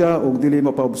matuhon siya og dili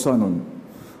mapaubsanon.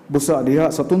 Busa diha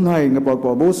sa tunhay nga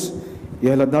pagpaubos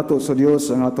ihalad nato sa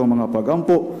Dios ang atong mga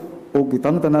pagampo o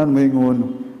kitang tanan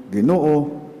moingon,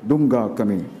 Ginoo, dungga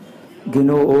kami.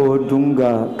 Ginoo,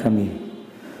 dungga kami.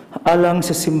 Alang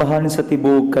sa simbahan sa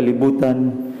tibuok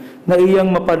kalibutan, na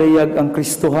iyang mapadayag ang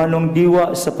Kristohanong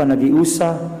diwa sa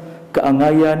panagiusa,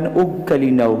 kaangayan ug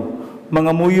kalinaw,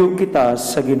 mga muyo kita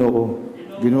sa Ginoo.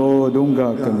 Ginoo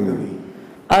dungga kami.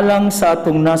 Alang sa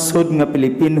atong nasod nga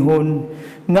Pilipinhon,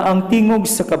 nga ang tingog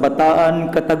sa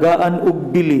kabataan, katagaan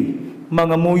ug bili,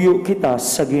 mga muyo kita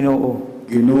sa Ginoo.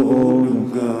 Ginoo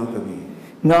dungga kami.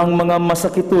 Nga ang mga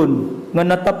masakiton nga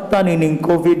nataptan ining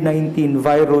COVID-19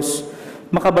 virus,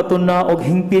 makabaton na og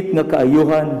hingpit nga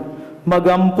kaayuhan,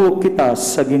 magampo kita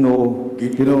sa Ginoo.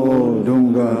 Ginoo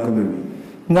dungga kami.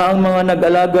 Nga ang mga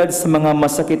nag-alagad sa mga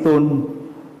masakiton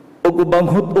ug ubang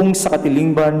hutong sa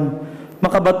katilingban,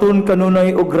 makabaton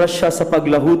kanunay og grasya sa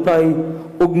paglahutay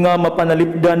ug nga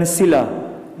mapanalipdan sila,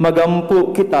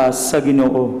 magampo kita sa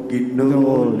Ginoo.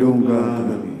 Ginoo dungga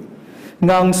kami.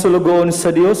 Nga ang sulugoon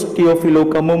sa Dios, Teofilo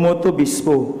Kamumoto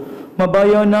Bispo,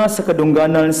 mabayaw na sa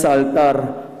kadungganan sa altar,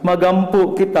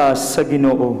 magampo kita sa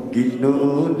Ginoo.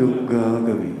 Ginoo dungga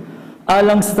kami.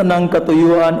 Alang sa tanang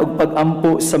katuyuan ug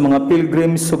pag-ampo sa mga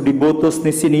pilgrims ug devotos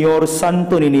ni Senyor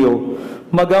Santo Niño,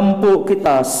 magampo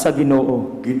kita sa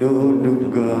Ginoo. Ginoo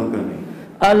dungga kami.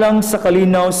 Alang sa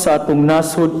kalinaw sa atong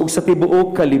nasod ug sa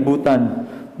tibuok kalibutan,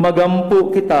 magampo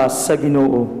kita sa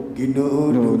Ginoo. Ginoo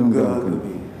dungga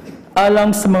kami.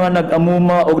 Alang sa mga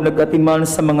nag-amuma o nag-atiman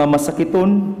sa mga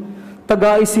masakiton,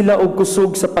 tagay sila og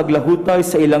kusog sa paglahutay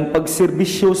sa ilang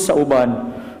pagserbisyo sa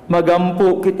uban,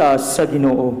 magampo kita sa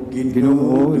Ginoo.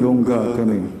 Ginoo dungga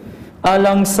kami.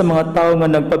 Alang sa mga tao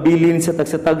nga nagpabilin sa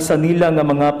tagsatag sa nila nga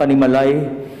mga panimalay,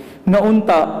 nga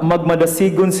unta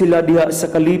magmadasigon sila diha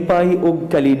sa kalipay ug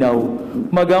kalinaw,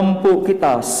 magampo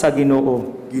kita sa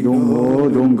Ginoo. Ginoo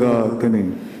dungga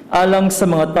kami. Alang sa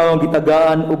mga taong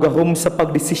gitagaan o gahom sa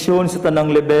pagdesisyon sa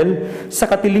tanang level sa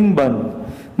katilingban,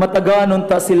 matagaan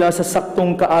unta sila sa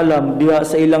saktong kaalam diha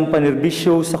sa ilang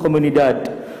panirbisyo sa komunidad,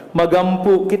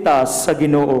 magampo kita sa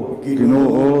Ginoo.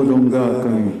 Ginoo dungga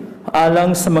kami.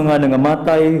 Alang sa mga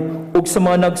nangamatay ug sa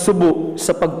mga nagsubo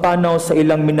sa pagpanaw sa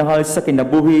ilang minahal sa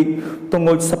kinabuhi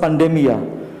tungod sa pandemya,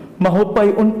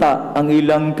 mahupay unta ang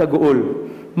ilang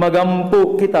kaguol,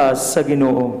 magampo kita sa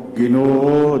Ginoo.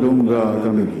 Ginoo dungga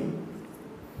kami.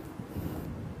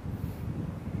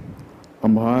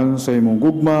 Amahan sa imong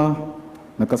gugma,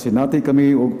 nakasinati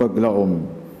kami og paglaom.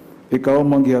 Ikaw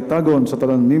manggihatagon sa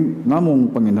tanan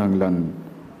namong panginahanglan.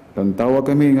 Tantawa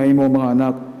kami nga imo mga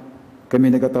anak,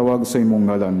 kami nagatawag sa imong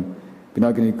ngalan.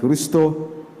 Pinagi ni Kristo,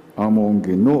 among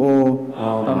Ginoo.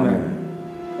 Amen.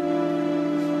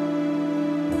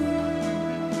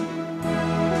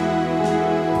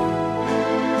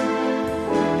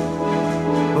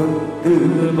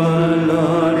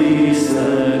 Pagbalari sa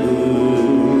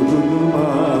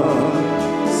luma,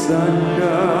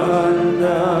 sandaan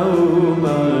tao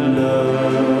malangga.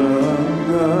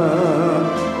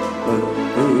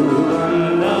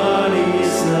 Pagbalari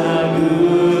sa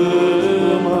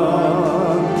luma,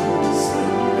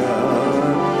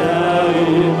 sandaan tao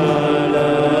malangga.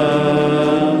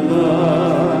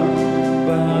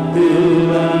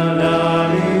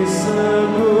 Pagbalari sa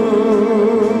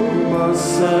luma,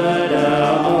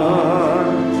 sadaan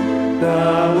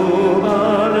tao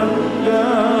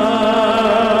malangga.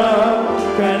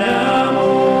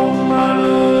 Kanamong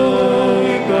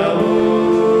maloy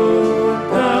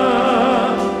kauta,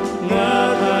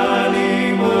 nga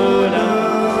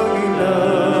kalimulang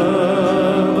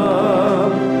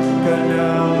ilabang.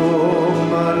 Kanamong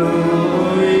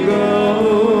maloy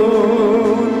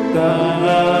kauta,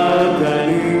 nga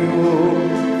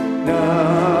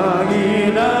kalimulang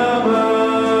ilabang.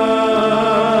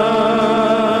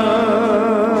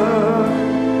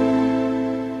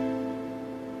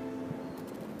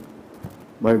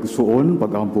 May gustoon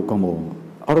pag-ampo kamo.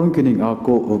 Aron kining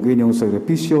ako o inyong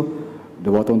sakripisyo,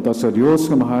 dawaton ta sa Dios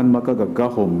nga mahan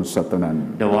makagagahom sa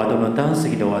tanan. Dawaton ta sa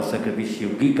gidawat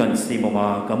sakripisyo gikan sa imo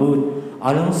mga kamut,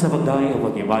 alang sa pagdayo o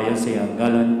pagibaya sa iyang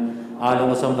ngalan, alang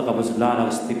sa nakabuslan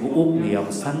sa tibuok niyang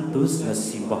santos na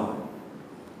simbahan.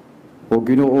 O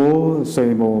Ginoo sa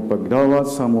imo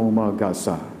pagdawat sa among mga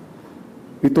gasa.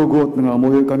 Itugot nga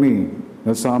amuhi kami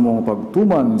nga sa among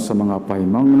pagtuman sa mga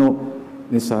pahimangno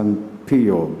ni San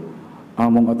Pius,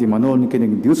 among atimanon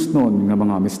kining Diosnon nga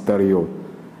mga misteryo.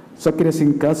 Sa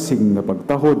kinasingkasing nga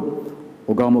pagtahod,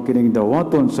 ug amo kining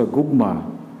dawaton sa gugma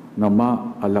nga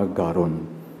maalagaron.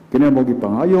 Kini mo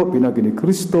gipangayo pinagi ni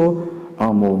Kristo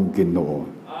among Ginoo.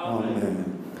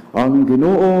 Amen. Ang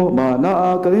Ginoo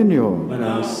manaa kaninyo.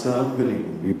 Manasa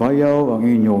galing. Ibayaw ang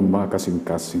inyong mga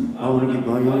kasing-kasing. Ako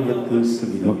nagibayo yato sa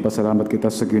Ginoo. Magpasalamat kita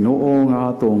sa Ginoo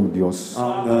nga atong Dios.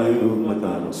 Ang gayo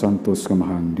matalo. Santos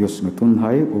kamahan, Dios nga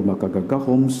tunhay o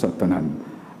makagagahom sa tanan.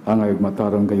 Ang ayog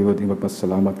matarang gayod,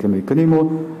 magpasalamat kami kanimo,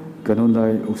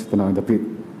 kanunay o sa tanang dapit.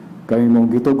 Kay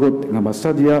mong gitugot nga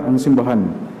masadya ang simbahan,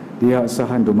 diha sa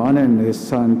handumanan ni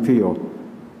San Pio,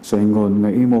 Sa ingon nga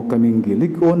imo kaming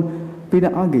gilig-on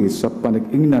pinaagi sa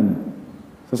panag-ingnan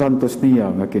sa santos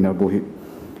niya nga kinabuhi.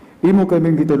 Imo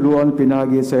kaming gituluan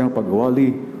pinaagi sa iyang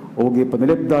pagwali o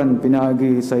gipanalipdan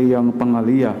pinaagi sa iyang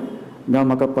pangaliya nga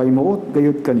makapaimuot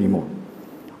gayud kanimo.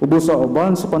 Ubos sa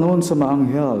uban sa panahon sa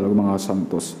maanghel ug mga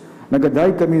santos.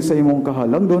 Nagaday kami sa imong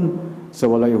kahalangdon sa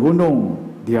walay hunong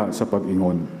diha sa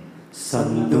pag-ingon.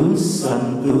 Santos,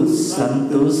 Santos,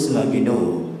 Santos nga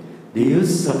Ginoo, Dios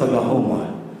sa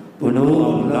kagahuman, puno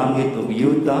ang langit ug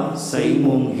yuta sa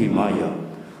imong himaya.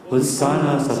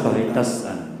 Husana sa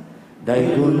kahitasan,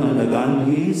 daygon ang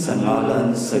naganghi sa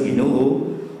ngalan sa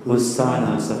Ginoo,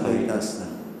 husana sa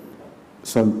kahitasan.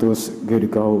 Santos, gayud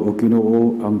ikaw o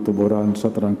Ginoo ang tuboran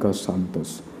sa trangkas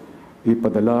santos.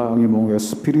 Ipadala ang imong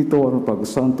espiritu aron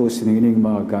pagsantos sining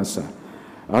mga gasa.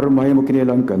 Aron mahimo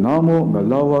kinilang kanamo nga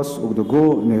lawas ug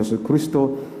dugo ni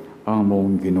Jesucristo ang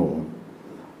mong Ginoo.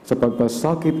 Sa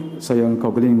pagpasakit sa iyang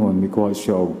kaugalingon mikuha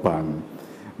siya og pan.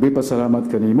 Bipasalamat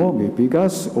kanimo,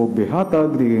 bipigas o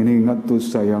bihatag dinhi ngadto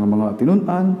sa iyang mga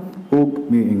tinun-an ug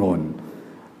miingon.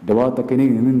 Dawata kini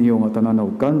ninyo nga tanan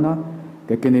og kana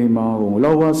kay kini mga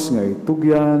lawas nga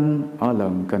itugyan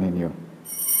alang kaninyo.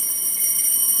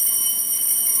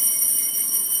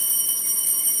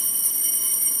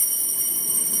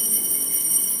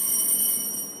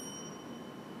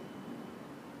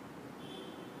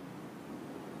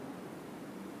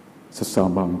 Sa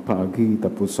samang paagi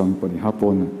tapos ang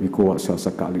panihapon mikuha siya sa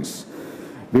kalis.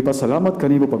 Bipasalamat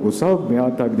kanimo pag-usab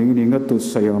miatag ningini ngadto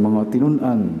sa iyang mga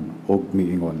tinun-an og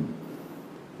miingon.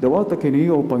 Dawata kini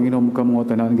o Panginoon kamo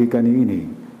tanan gikan niini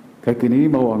kay kini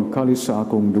mao ang kalis sa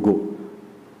akong dugo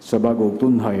sa bagong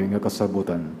tunhay nga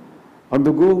kasabutan. Ang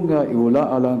dugo nga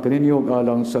iula alang kaninyo ug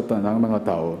alang sa tanang mga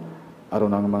tao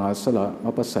aron ang mga sala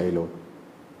mapasaylo.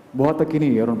 Buhata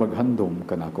kini aron paghandom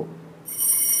kanako.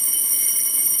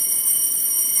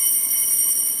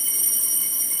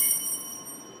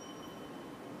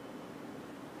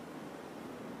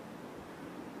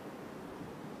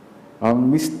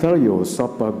 Ang misteryo sa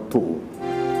pagtuo.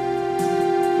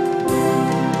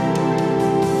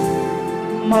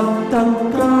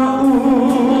 Magtagkaon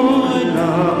na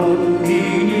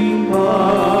uninipan,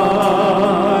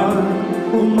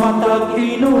 umatag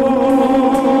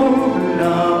inom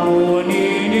na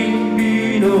uninipinom,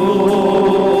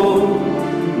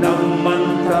 nang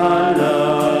mantala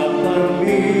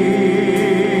kami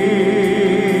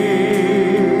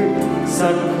sa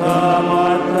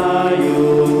kamatayon.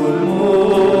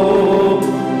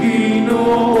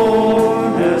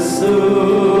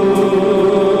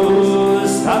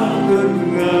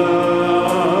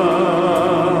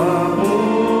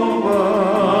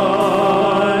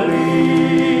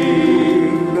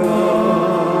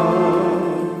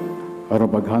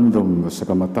 Paghandom sa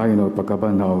kamatayon o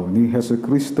pagkabanaw ni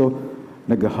Jesucristo,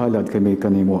 nagahalad kami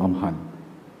kanimo amhan.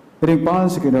 Rinpaan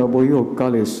sa kinabuhi o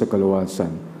kalis sa kaluwasan.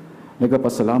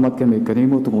 Nagapasalamat kami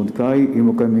kanimo tungod kay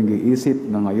imo kami giisip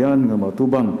na ngayan nga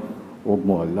matubang o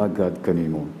moalagad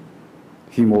kanimo.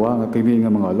 Himuwa nga kami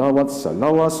nga mga lawat sa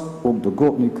lawas o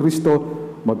dugo ni Kristo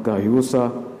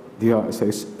magkahiusa diha sa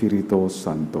Espiritu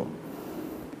Santo.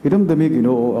 Idamdami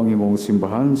Ginoo ang imong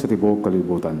simbahan sa tibuok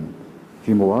kalibutan.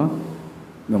 Himuwa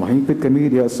nga mahingpit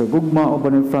kami diya sa gugma o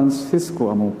ni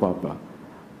Francisco among Papa,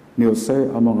 ni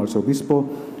Jose among Arsobispo,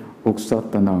 ug sa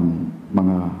tanang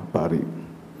mga pari.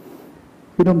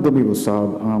 Pinamdumi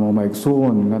usab ang among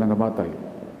maigsuon nga nangamatay.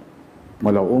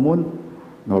 Malaumon,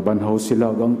 nabanhaw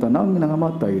sila ang tanang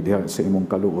nangamatay diya sa imong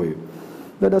kaluoy.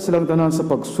 Dada silang tanan sa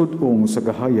pagsudong sa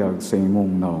gahayag sa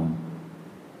imong naong.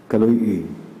 Kaluy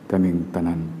kaming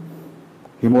tanan.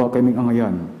 Himuwa kaming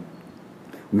angayan,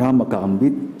 nga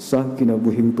makaambit sa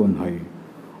kinabuhing tunhay.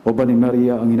 Uban ni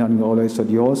Maria ang inan nga olay sa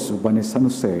Dios, uban ni San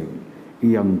Jose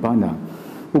iyang bana,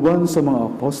 uban sa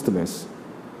mga apostoles,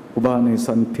 uban ni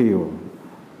San Pio,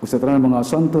 ug sa tanan mga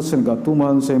santos nga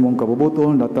gatuman sa imong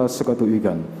kabubuton latas sa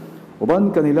katuigan.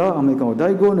 Uban kanila ang may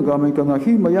kaudaygon ug amay ka nga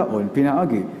himayaon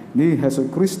pinaagi ni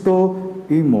Jesucristo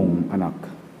imong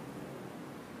anak.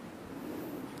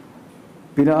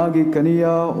 Pinaagi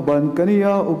kaniya, uban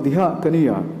kaniya, ug diha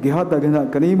kaniya, gihatag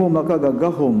na kanimo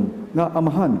makagagahom nga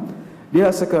amahan. Diha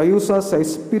sa kayusa sa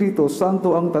Espiritu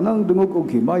Santo ang tanang dungog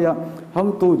ug himaya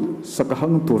hangtod sa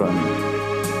kahangturan.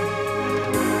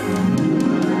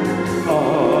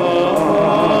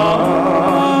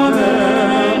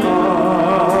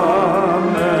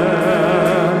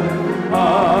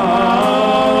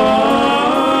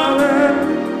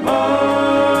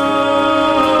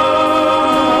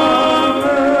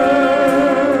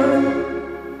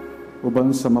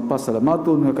 Sa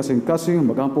mapasalamaton nga kasing-kasing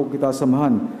magampo kita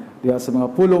samahan diya sa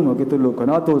mga pulong nga gitulo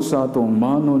kanato sa atong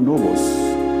manunubos.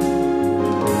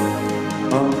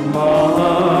 ang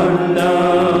mahal na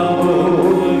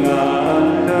mga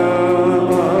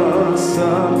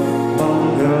nasa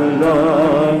mga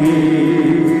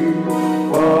langit.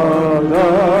 Palayon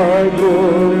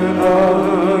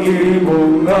ang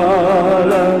imong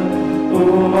ngalan,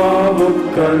 umabot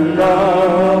ka na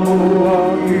mo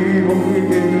ang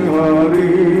imong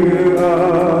gingharian.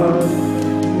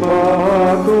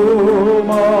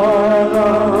 Matuman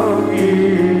ang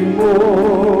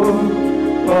imong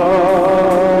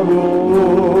pabuot,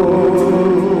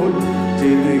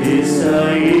 tingin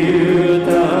sa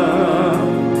iyota,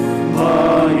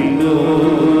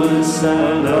 mahingon sa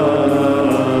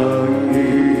langit.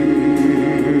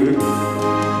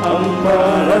 Ang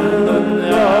paralon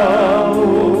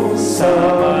mo sa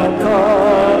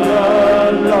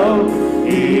matagalaw,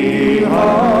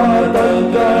 ihatag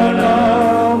ka na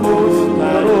mo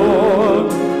karon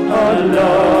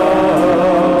alaw.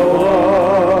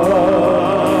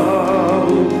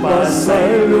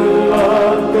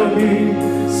 Pasayloan kami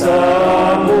sa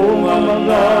among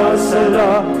mga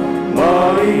sala,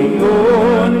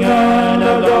 maingon nga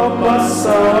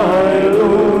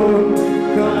nagapasayloon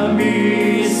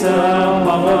kami sa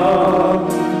mga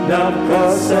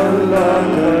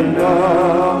nakasalanan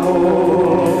namo.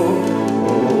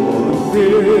 O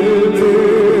piling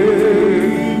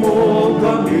mo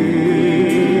kami,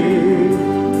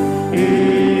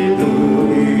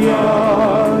 ituyan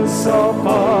sa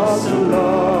pasulay.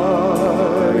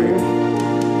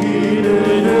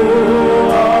 Inunuan,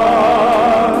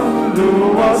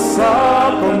 luwasa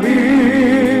kami,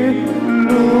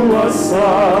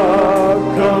 luwasa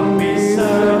kami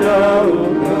sa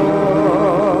dautan.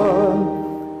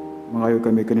 Mangayo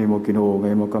kami kanimo Ginoo,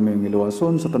 ngayon mo kami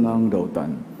iluwason sa tanang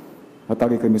dautan.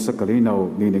 Hatagi kami sa kalinaw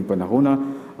nining panahona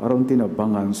aron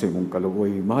tinabangan sa imong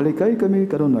kaluoy. Mahalikay kami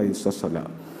kanunay sa sala.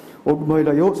 Og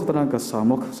mahilayo sa tanang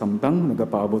kasamok samtang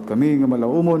nagapaabot kami nga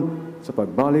malaumon sa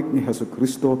pagbalik ni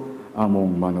Jesucristo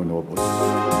among manunobos.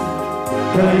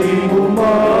 Kay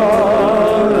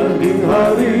buman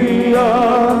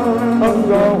harian ang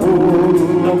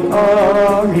gahulog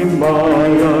ang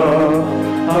himaya,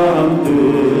 ang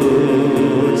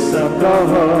tut sa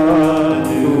kahaluran.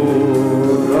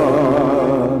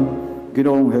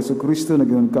 Ginoong Jesucristo,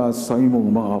 naging ka sa imong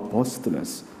mga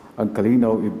apostoles. Ang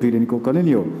kalinaw ibilin ko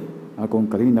kaninyo, akong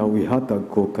kalinaw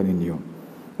ihatag ko kaninyo.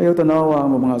 Ayaw tanawa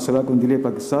ang mga sala kung dili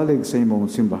pagsalig sa imong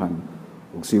simbahan.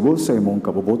 Ug sibol sa imong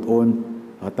kabubuton,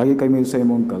 hatagi kami sa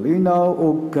imong kalinaw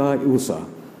ug kaiusa.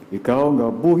 Ikaw nga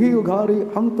buhi ug hari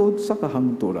hangtod sa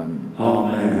kahangturan.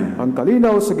 Amen. Ang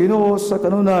kalinaw sa Ginoo sa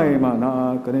kanunay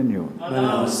manaa kaninyo.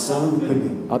 Manasang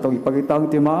kami. Atong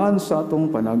ipakitang timaan sa atong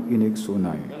panag-inig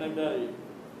sunay.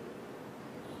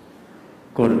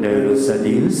 Kordero sa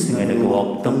Diyos nga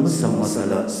nagawagtang sa mga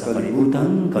sala sa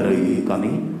kalibutan, kaluhi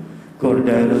kami.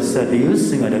 Kordero sa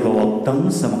Diyos nga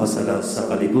nagawagtang sa mga sala sa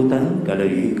kalibutan,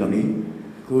 kaluhi kami.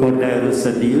 Kordero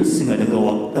sa Diyos nga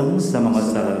nagawagtang sa mga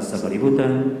sala sa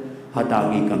kalibutan,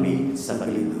 hatagi kami sa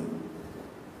kalinaw.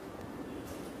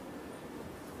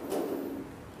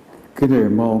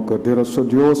 Kini mao kordero sa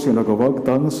Dios nga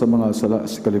nagawagtang sa mga sala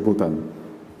sa kalibutan.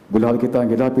 Bulal kita ang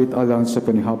gilapit alang sa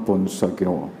panihapon sa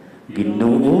Ginoo.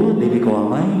 Ginoo, dili ko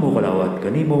amay mo kalawat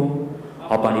kanimo,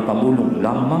 apan ipamulong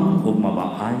lamang ug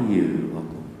mamaayo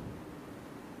ako.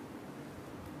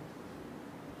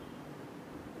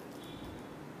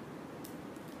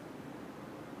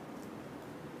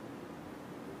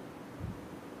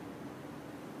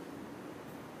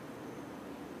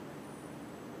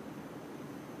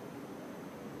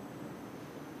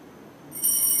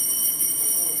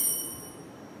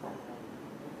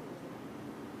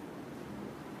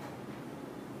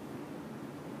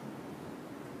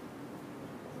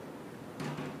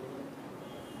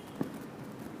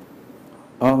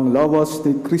 Ang lawas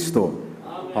ni Kristo.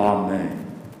 Amen.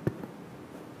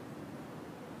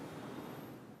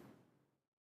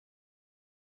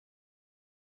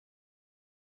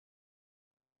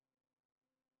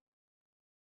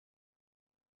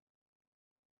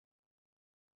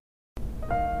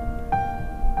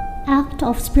 Act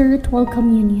of Spiritual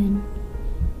Communion.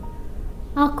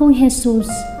 Akong Jesus,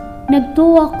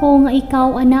 nagtuwa ko nga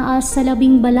ikaw anaa sa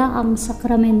labing balaang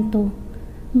sakramento.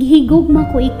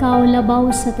 Gihigugma ko ikaw labaw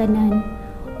sa tanan,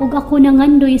 ug ako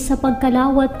nangandoy sa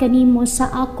pagkalawat kanimo sa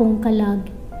akong kalag.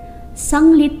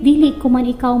 Sanglit dili ko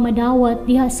man ikaw madawat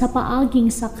diha sa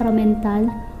paaging sakramental,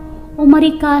 o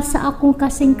marika sa akong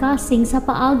kasing-kasing sa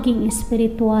paaging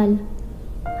espiritual.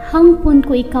 Hangpon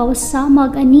ko ikaw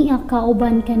samag ania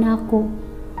kauban kanako,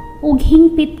 ug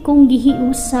hingpit kong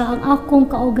gihiusa ang akong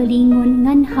kaugalingon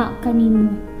nganha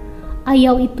kanimo.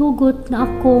 Ayaw itugot nga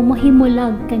ako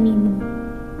mahimulag kanimo.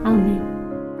 Amen.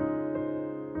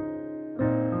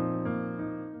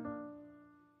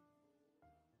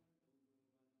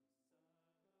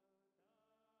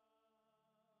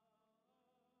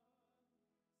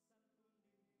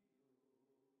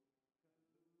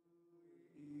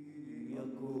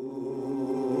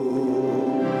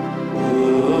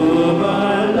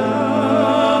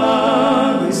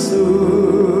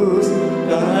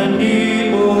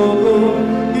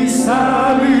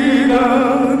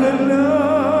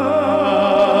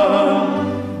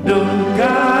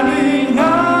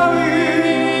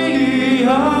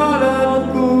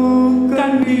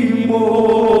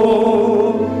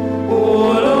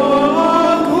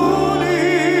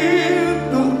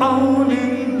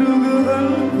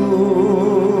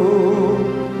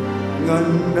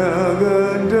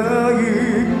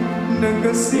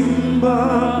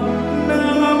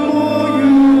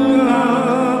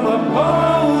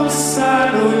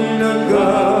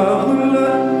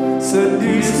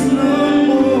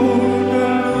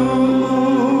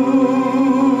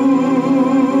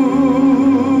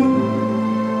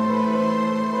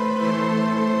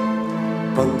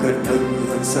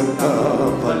 Pagkataghan sa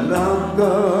kapalaga,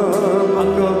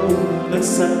 makabulag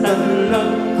sa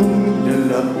talag kong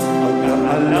dala.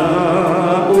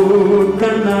 Pag-aalaod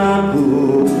ka na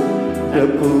ko,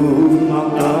 dakong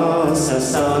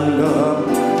makasasala.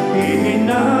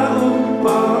 Hinaog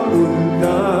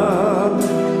paunta,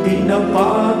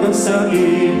 tinapagan sa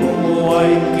imo mo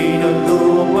ay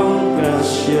kinagduwang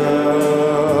grasya.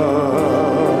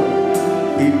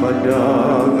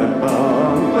 Ipadagan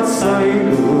ang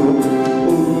pasaylo,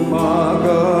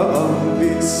 umaga ang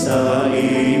sa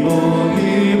imong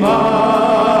himaya.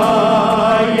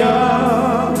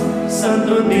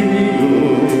 Santo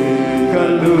Niño,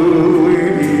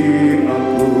 kaluwi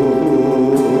ako.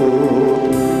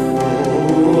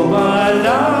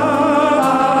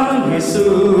 Umalang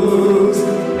Jesus,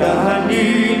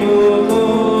 kahani mo ko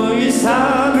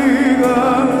isabing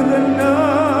ang tanan.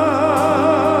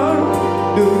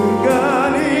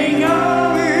 Dunggaling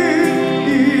amin,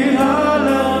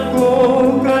 ihalang ko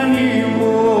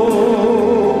kanimo.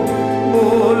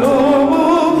 Ulo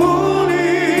mo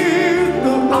kunin,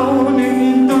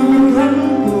 tuaunin Tuhan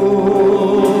ko.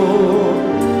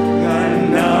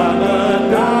 Ngana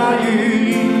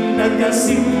madayin,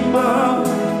 nagkasimba,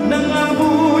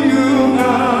 nangabuyo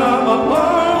nga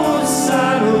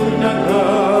mapausan,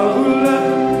 nagaulat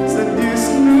sa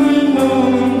Diyos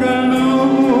mong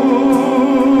galuoy.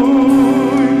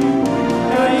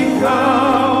 Na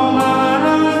ikaw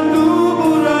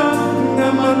manatubura, na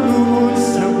matubod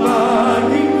sa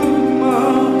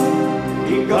pagigugma.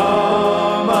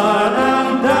 Ikaw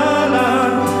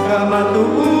managdalan, na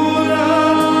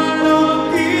matuuran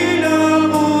ng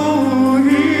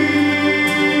kinabuhi.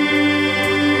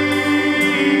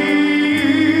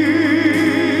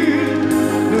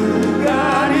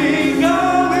 Nunggaling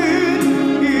gawin,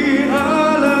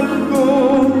 ihalag ko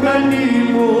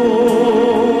kanimo.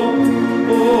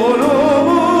 Olo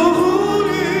mo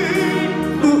kunin,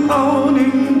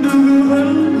 tuaunin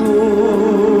duguhan ko.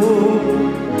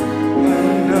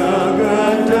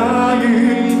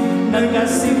 Nagadayin,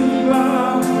 nagasimba,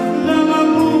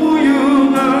 namamuyo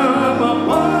nga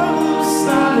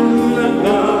mapausan,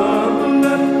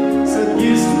 nagabulat sa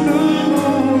Diyos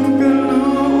mong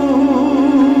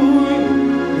kaluoy.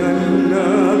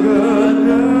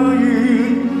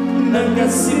 Nagadayin,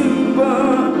 nagasimba,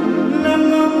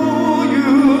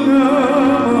 namamuyo nga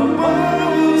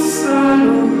mapausan,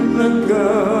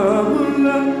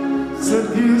 nagabulat sa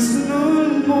Diyos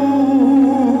mong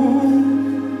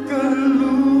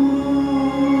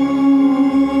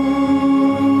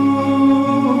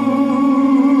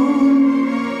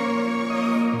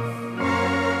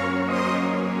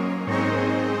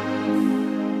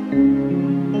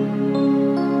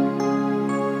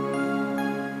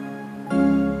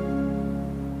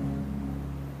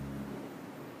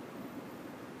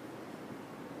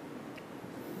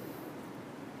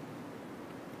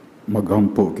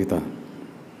Magampo kita.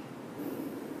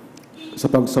 Sa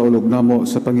pagsaulog namo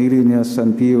sa pangiri niya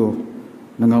San Pio,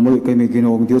 nangamuloy kami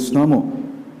Ginoong Dios namo,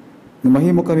 na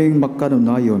mahimo kaming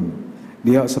makanunayon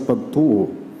diha sa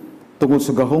pagtuo tungod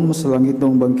sa gahom sa langit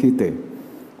ng bangkite,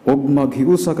 og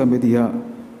maghiusa kami diha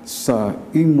sa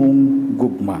imong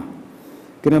gugma.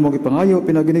 Kinamong ipangayo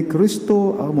pinagi ni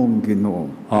Kristo among Ginoo.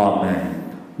 Amen.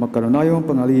 Makanunayon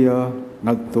pangaliya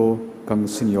ngadto kang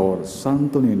Senyor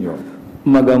Santo Niño.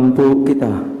 Magampo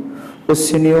kita. O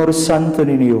Senyor Santo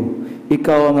Niño,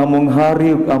 ikaw ang among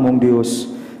hari ug among Dios.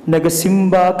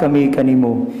 Nagasimba kami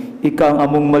kanimo. Ikaw ang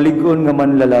among malig-on nga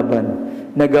manlalaban.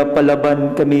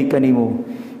 Nagapalaban kami kanimo.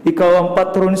 Ikaw ang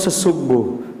patron sa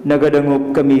sugbo.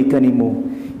 Nagadangop kami kanimo.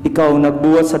 Ikaw ang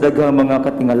nagbuhat sa daghang mga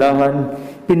katingalahan.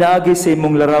 Pinaagi sa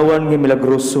imong larawan nga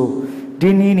milagroso.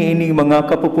 Dinhi niining mga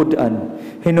kapupudan.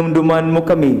 Hinumduman mo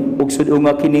kami ug sudo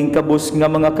nga kining kabus nga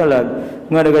mga kalag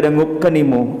nga nagadangop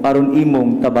kanimo aron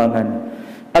imong tabangan.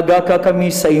 Agaka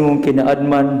kami sa imong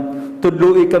kinaadman,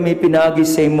 tudloi kami pinaagi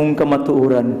sa imong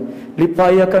kamatuoran.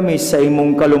 Lipaya kami sa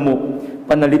imong kalumok,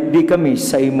 panalipdi kami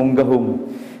sa imong gahom.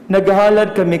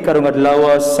 Nagahalad kami karong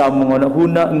adlaw sa among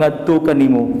nahuna ngadto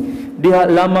kanimo. Diha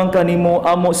lamang kanimo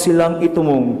amo silang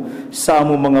itumong, sa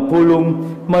among mga pulong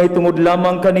mahitungod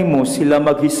lamang kanimo sila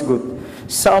maghisgot.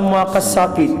 Sa among mga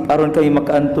kasakit aron kami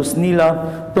makaantos nila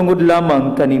tungod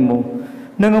lamang kanimo.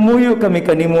 Nangamuyo kami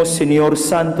kanimo, Senyor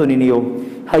Santo Niño.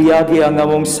 Hayagi ang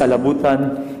among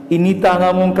salabutan, inita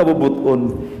ang among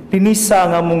kabubuton, pinisa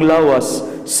ang among lawas,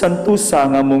 santusa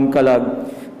ang among kalag.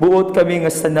 Buot kami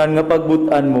nga tanan nga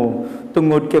pagbutan mo,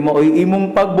 tungod kay maoy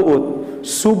imong pagbuot,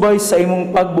 subay sa imong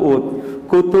pagbuot,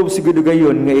 kutob siguro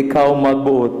gayon nga ikaw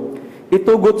magbuot.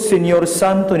 Itugot, Senyor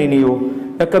Santo Niño,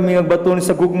 na kami nagbaton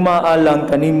sa gugma alang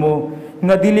kanimo,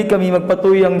 nga dili kami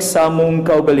magpatuyang sa among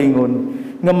kaugalingon,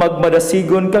 nga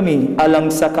magmadasigon kami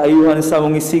alang sa kaayuhan sa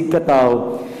among isig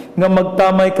katao, nga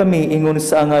magtamay kami ingon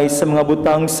sa angay sa mga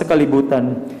butang sa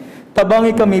kalibutan.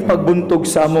 Tabangi kami pagbuntog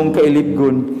sa among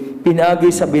kailibgon,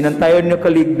 pinaagi sa binantayon nga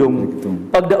kaligdong,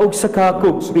 pagdaog sa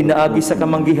kakog, pinaagi sa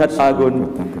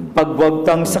kamanggihat-agon,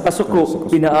 pagbuwagtang sa kasuko,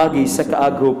 pinaagi sa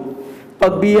kaagop,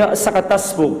 pagbiya sa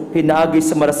katasbok, pinaagi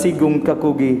sa marasigong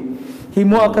kakugi.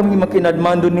 Himoa kami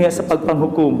makinadmando niya sa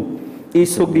pagpanghukom,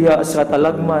 isog diha sa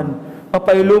katalagman,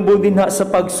 mapayulubong dinha sa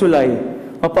pagsulay,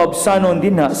 mapaabsanon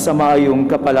dinha sa maayong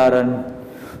kapalaran.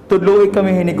 Tudloy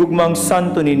kami hinigugmang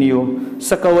santo ninyo,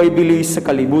 sa kawaybili sa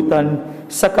kalibutan,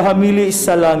 sa kahamili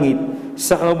sa langit,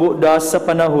 sa kabuda sa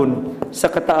panahon,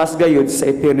 sa kataas gayod sa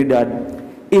eternidad.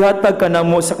 Ihatag ka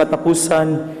namo sa katapusan,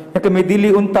 na kami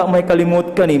dili unta may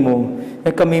kalimot kanimo,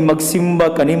 na kami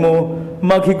magsimba kanimo,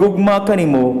 maghigugma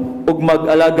kanimo, ug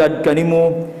mag-alagad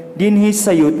kanimo, dinhi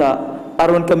sa yuta,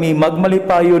 aron kami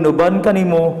magmalipayon uban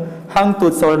kanimo,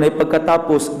 hangtod sa walay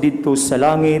pagkatapos dito sa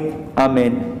langit.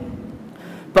 Amen.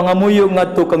 Pangamuyo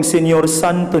ngadto kang Senyor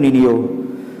Santo ninyo,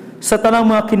 sa tanang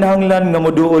mga kinahanglan nga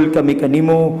moduol kami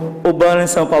kanimo, uban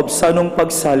sa paubsanong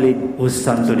pagsalig. O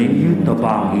Santo ninyo,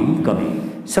 tabangi kami.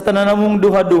 Sa tanan namong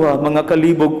duha-duha, mga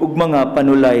kalibog ug mga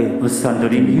panulay. O Santo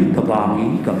ninyo,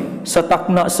 tabangi kami. Sa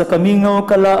takna sa kamingaw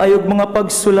kalaay ug mga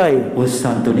pagsulay. O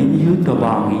Santo ninyo,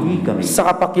 tabangi kami. Sa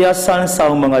kapakyasan sa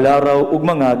mga laraw ug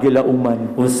mga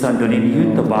gilauman. O Santo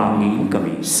ninyo, tabangi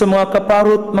kami. Sa mga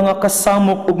kaparot, mga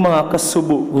kasamok ug mga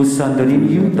kasubo. O Santo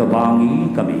ninyo,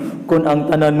 tabangi kami. Kung ang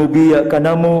tanan mo biya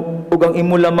kanamo ug ang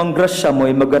imo lamang grasya mo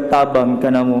ay magatabang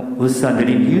kanamo. O Santo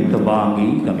ninyo,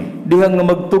 tabangi kami. Diha nga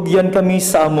magtugyan kami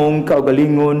sa among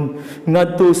kaugalingon,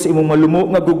 ngadto sa imong malumo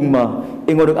nga gugma,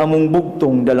 ingon ang among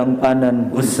bugtong dalangpanan.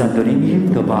 O Santo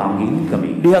ninyo, tabangi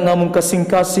kami. Diha nga among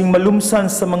kasing-kasing malumsan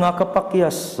sa mga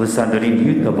kapakyas. O Santo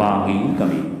ninyo, tabangi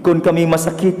kami. Kung kami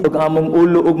masakit og among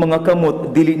ulo ug mga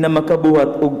kamot, dili na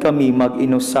makabuhat ug kami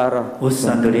mag-inusara. O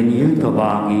Santo ninyo,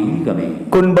 tabangi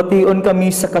kami. Kung bation kami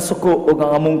sa kasuko ug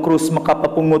ang among krus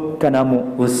makapapungot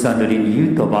kanamo. O Santo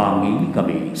ninyo, tabangi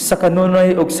kami. Sa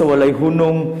kanunay ug sa walay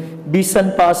hunong,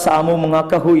 bisan pa sa among mga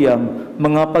kahuyang,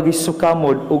 mga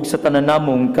pagisukamod ug sa tanan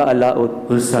namong kaalaot.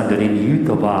 O Santo ninyo,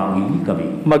 tabangi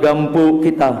kami. Magampo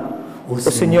kita, o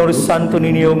Senyor Santo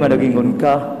ninyo nga nagingon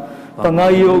ka,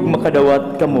 pangayo ug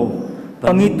makadawat kamo,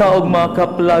 pangita og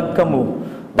makaplag kamo,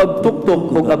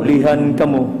 pagtuktok og ablihan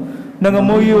kamo,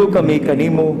 nangamuyo kami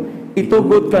kanimo,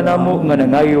 itugot kanamo nga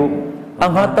nangayo,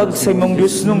 ang hatag sa imong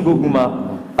Dios nung gugma,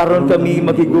 aron kami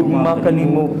maghigugma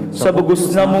kanimo sa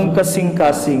bugos namong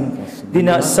kasing-kasing,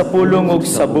 dina sa pulong ug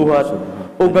sa buhat,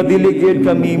 o gadiligid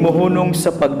kami mohunong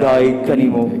sa pagdaig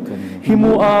kanimo.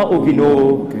 Himua o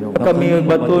Ginoo, kami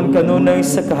baton kanunay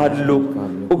sa kahadlok,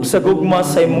 ug sa gugma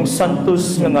sa imong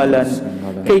santos nga ngalan,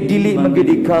 kay dili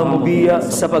magidi ka mobiya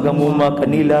sa pagamuma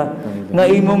kanila, nga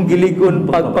imong giligon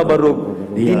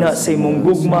pagpabarog, dina sa imong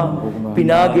gugma,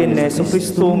 pinagin ni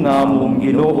Jesucristo nga among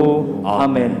Ginoo.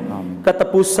 Amen.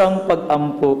 Katapusang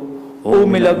pag-ampo, o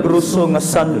milagroso nga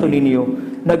santo ninyo,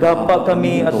 naghapa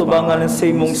kami atubangan sa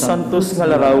imong santos nga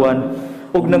larawan,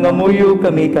 ug nangamuyo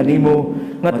kami kanimo,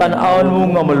 nga tan-aon mo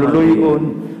nga maluluyon,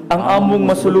 ang among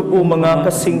masulupo mga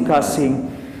kasing-kasing,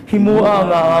 himua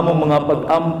nga among mga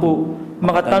pag-ampo,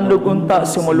 makatandog unta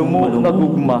sa malumo nga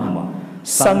gugma,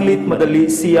 sanglit madali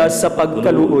siya sa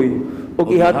pagkaluoy, ug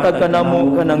ihatag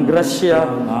kanamo kanang grasya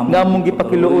nga among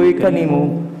gipakiluoy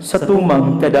kanimo sa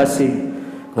tumang kadasig.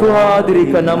 Kuha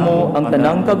diri kanamo ang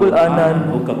tanang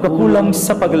kagulanan ug kakulang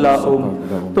sa paglaom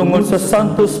tungod sa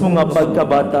santos mga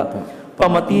pagkabata,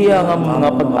 pamatiya ang mga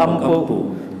pag-ampo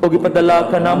ug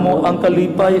ipadala kanamo ang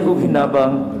kalipay ug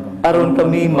hinabang, aron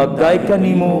kami maggay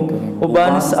kanimo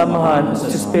uban sa Amahan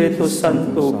sa Espiritu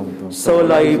Santo sa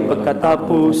walay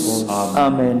pagkatapos.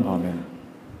 Amen.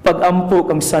 Pag-ampo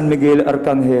kang San Miguel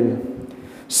Arkanghel.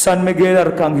 San Miguel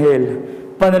Arkanghel,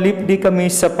 panalipdi kami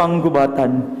sa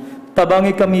panggubatan,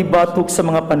 tabangi kami batok sa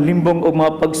mga panlimbong o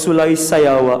mga pagsulay sa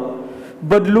yawa.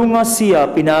 Badlunga siya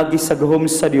pinagi sa gahom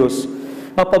sa Dios,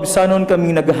 mapabsanon kami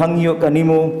naghangyo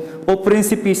kanimo, o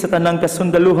prinsipi sa tanang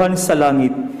kasundaluhan sa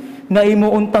langit, nga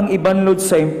imo untang ibanlod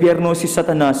sa impyerno si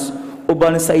Satanas,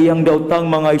 uban sa iyang daotang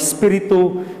mga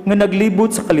espiritu nga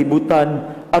naglibot sa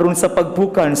kalibutan, aron sa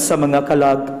pagpukan sa mga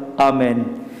kalag.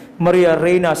 Amen. Maria,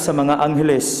 Reyna sa mga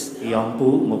angheles, Iyampo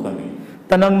mo kami.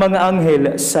 tanang mga anghel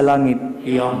sa langit,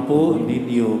 Iyampo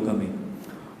ninyo kami.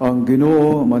 Ang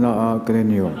Ginoo manaag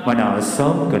kaninyo.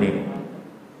 Manasam kanimo.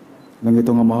 Nang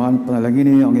itong amahan,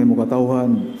 panalangini ang imong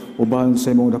katawhan, uban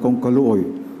sa imong dakong kaluoy,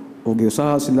 ug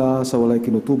giusaha sila sa walay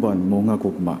kinutuban mo nga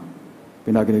gugma.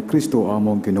 Pinagi ni Kristo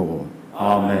among Ginoo.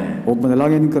 Amen. O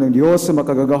manalangin ka ng Diyos sa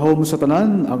makagagahom sa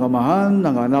tanan, ang Amahan,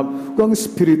 ang Anak, ug ang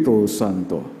Espiritu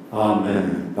Santo.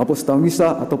 Amen. Tapos taong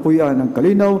misa at apuyan ang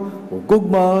kalinaw o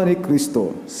gugma ni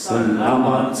Kristo.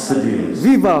 Salamat sa Diyos.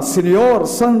 Viva Señor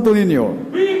Santo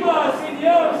Niño! Viva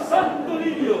Señor Santo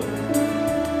Niño!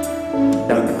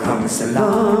 Daghang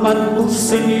salamat po,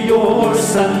 Senyor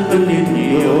Santo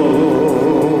Niño.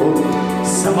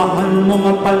 Samahan mo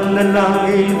nga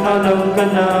panalangin, alam ka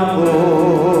na mo.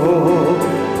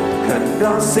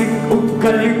 Kadasig o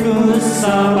kaligos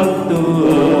sa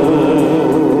pagtuo.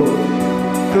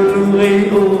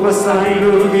 Kaluay o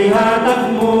pasaylo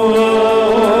gihatag mo.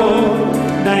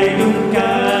 Daigong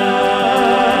ka,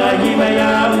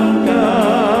 himayang ka.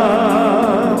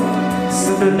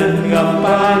 Sa tanan nga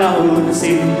panahon,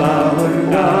 simbahon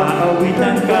ka,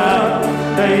 awitan ka.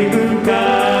 Daigong ka,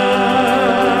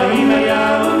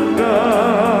 himayang ka.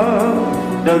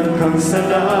 Daghang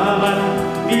salamat,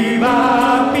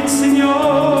 ibapit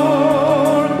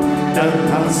Senyor.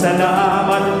 Daghang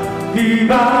salamat,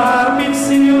 ibapit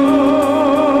Senyor.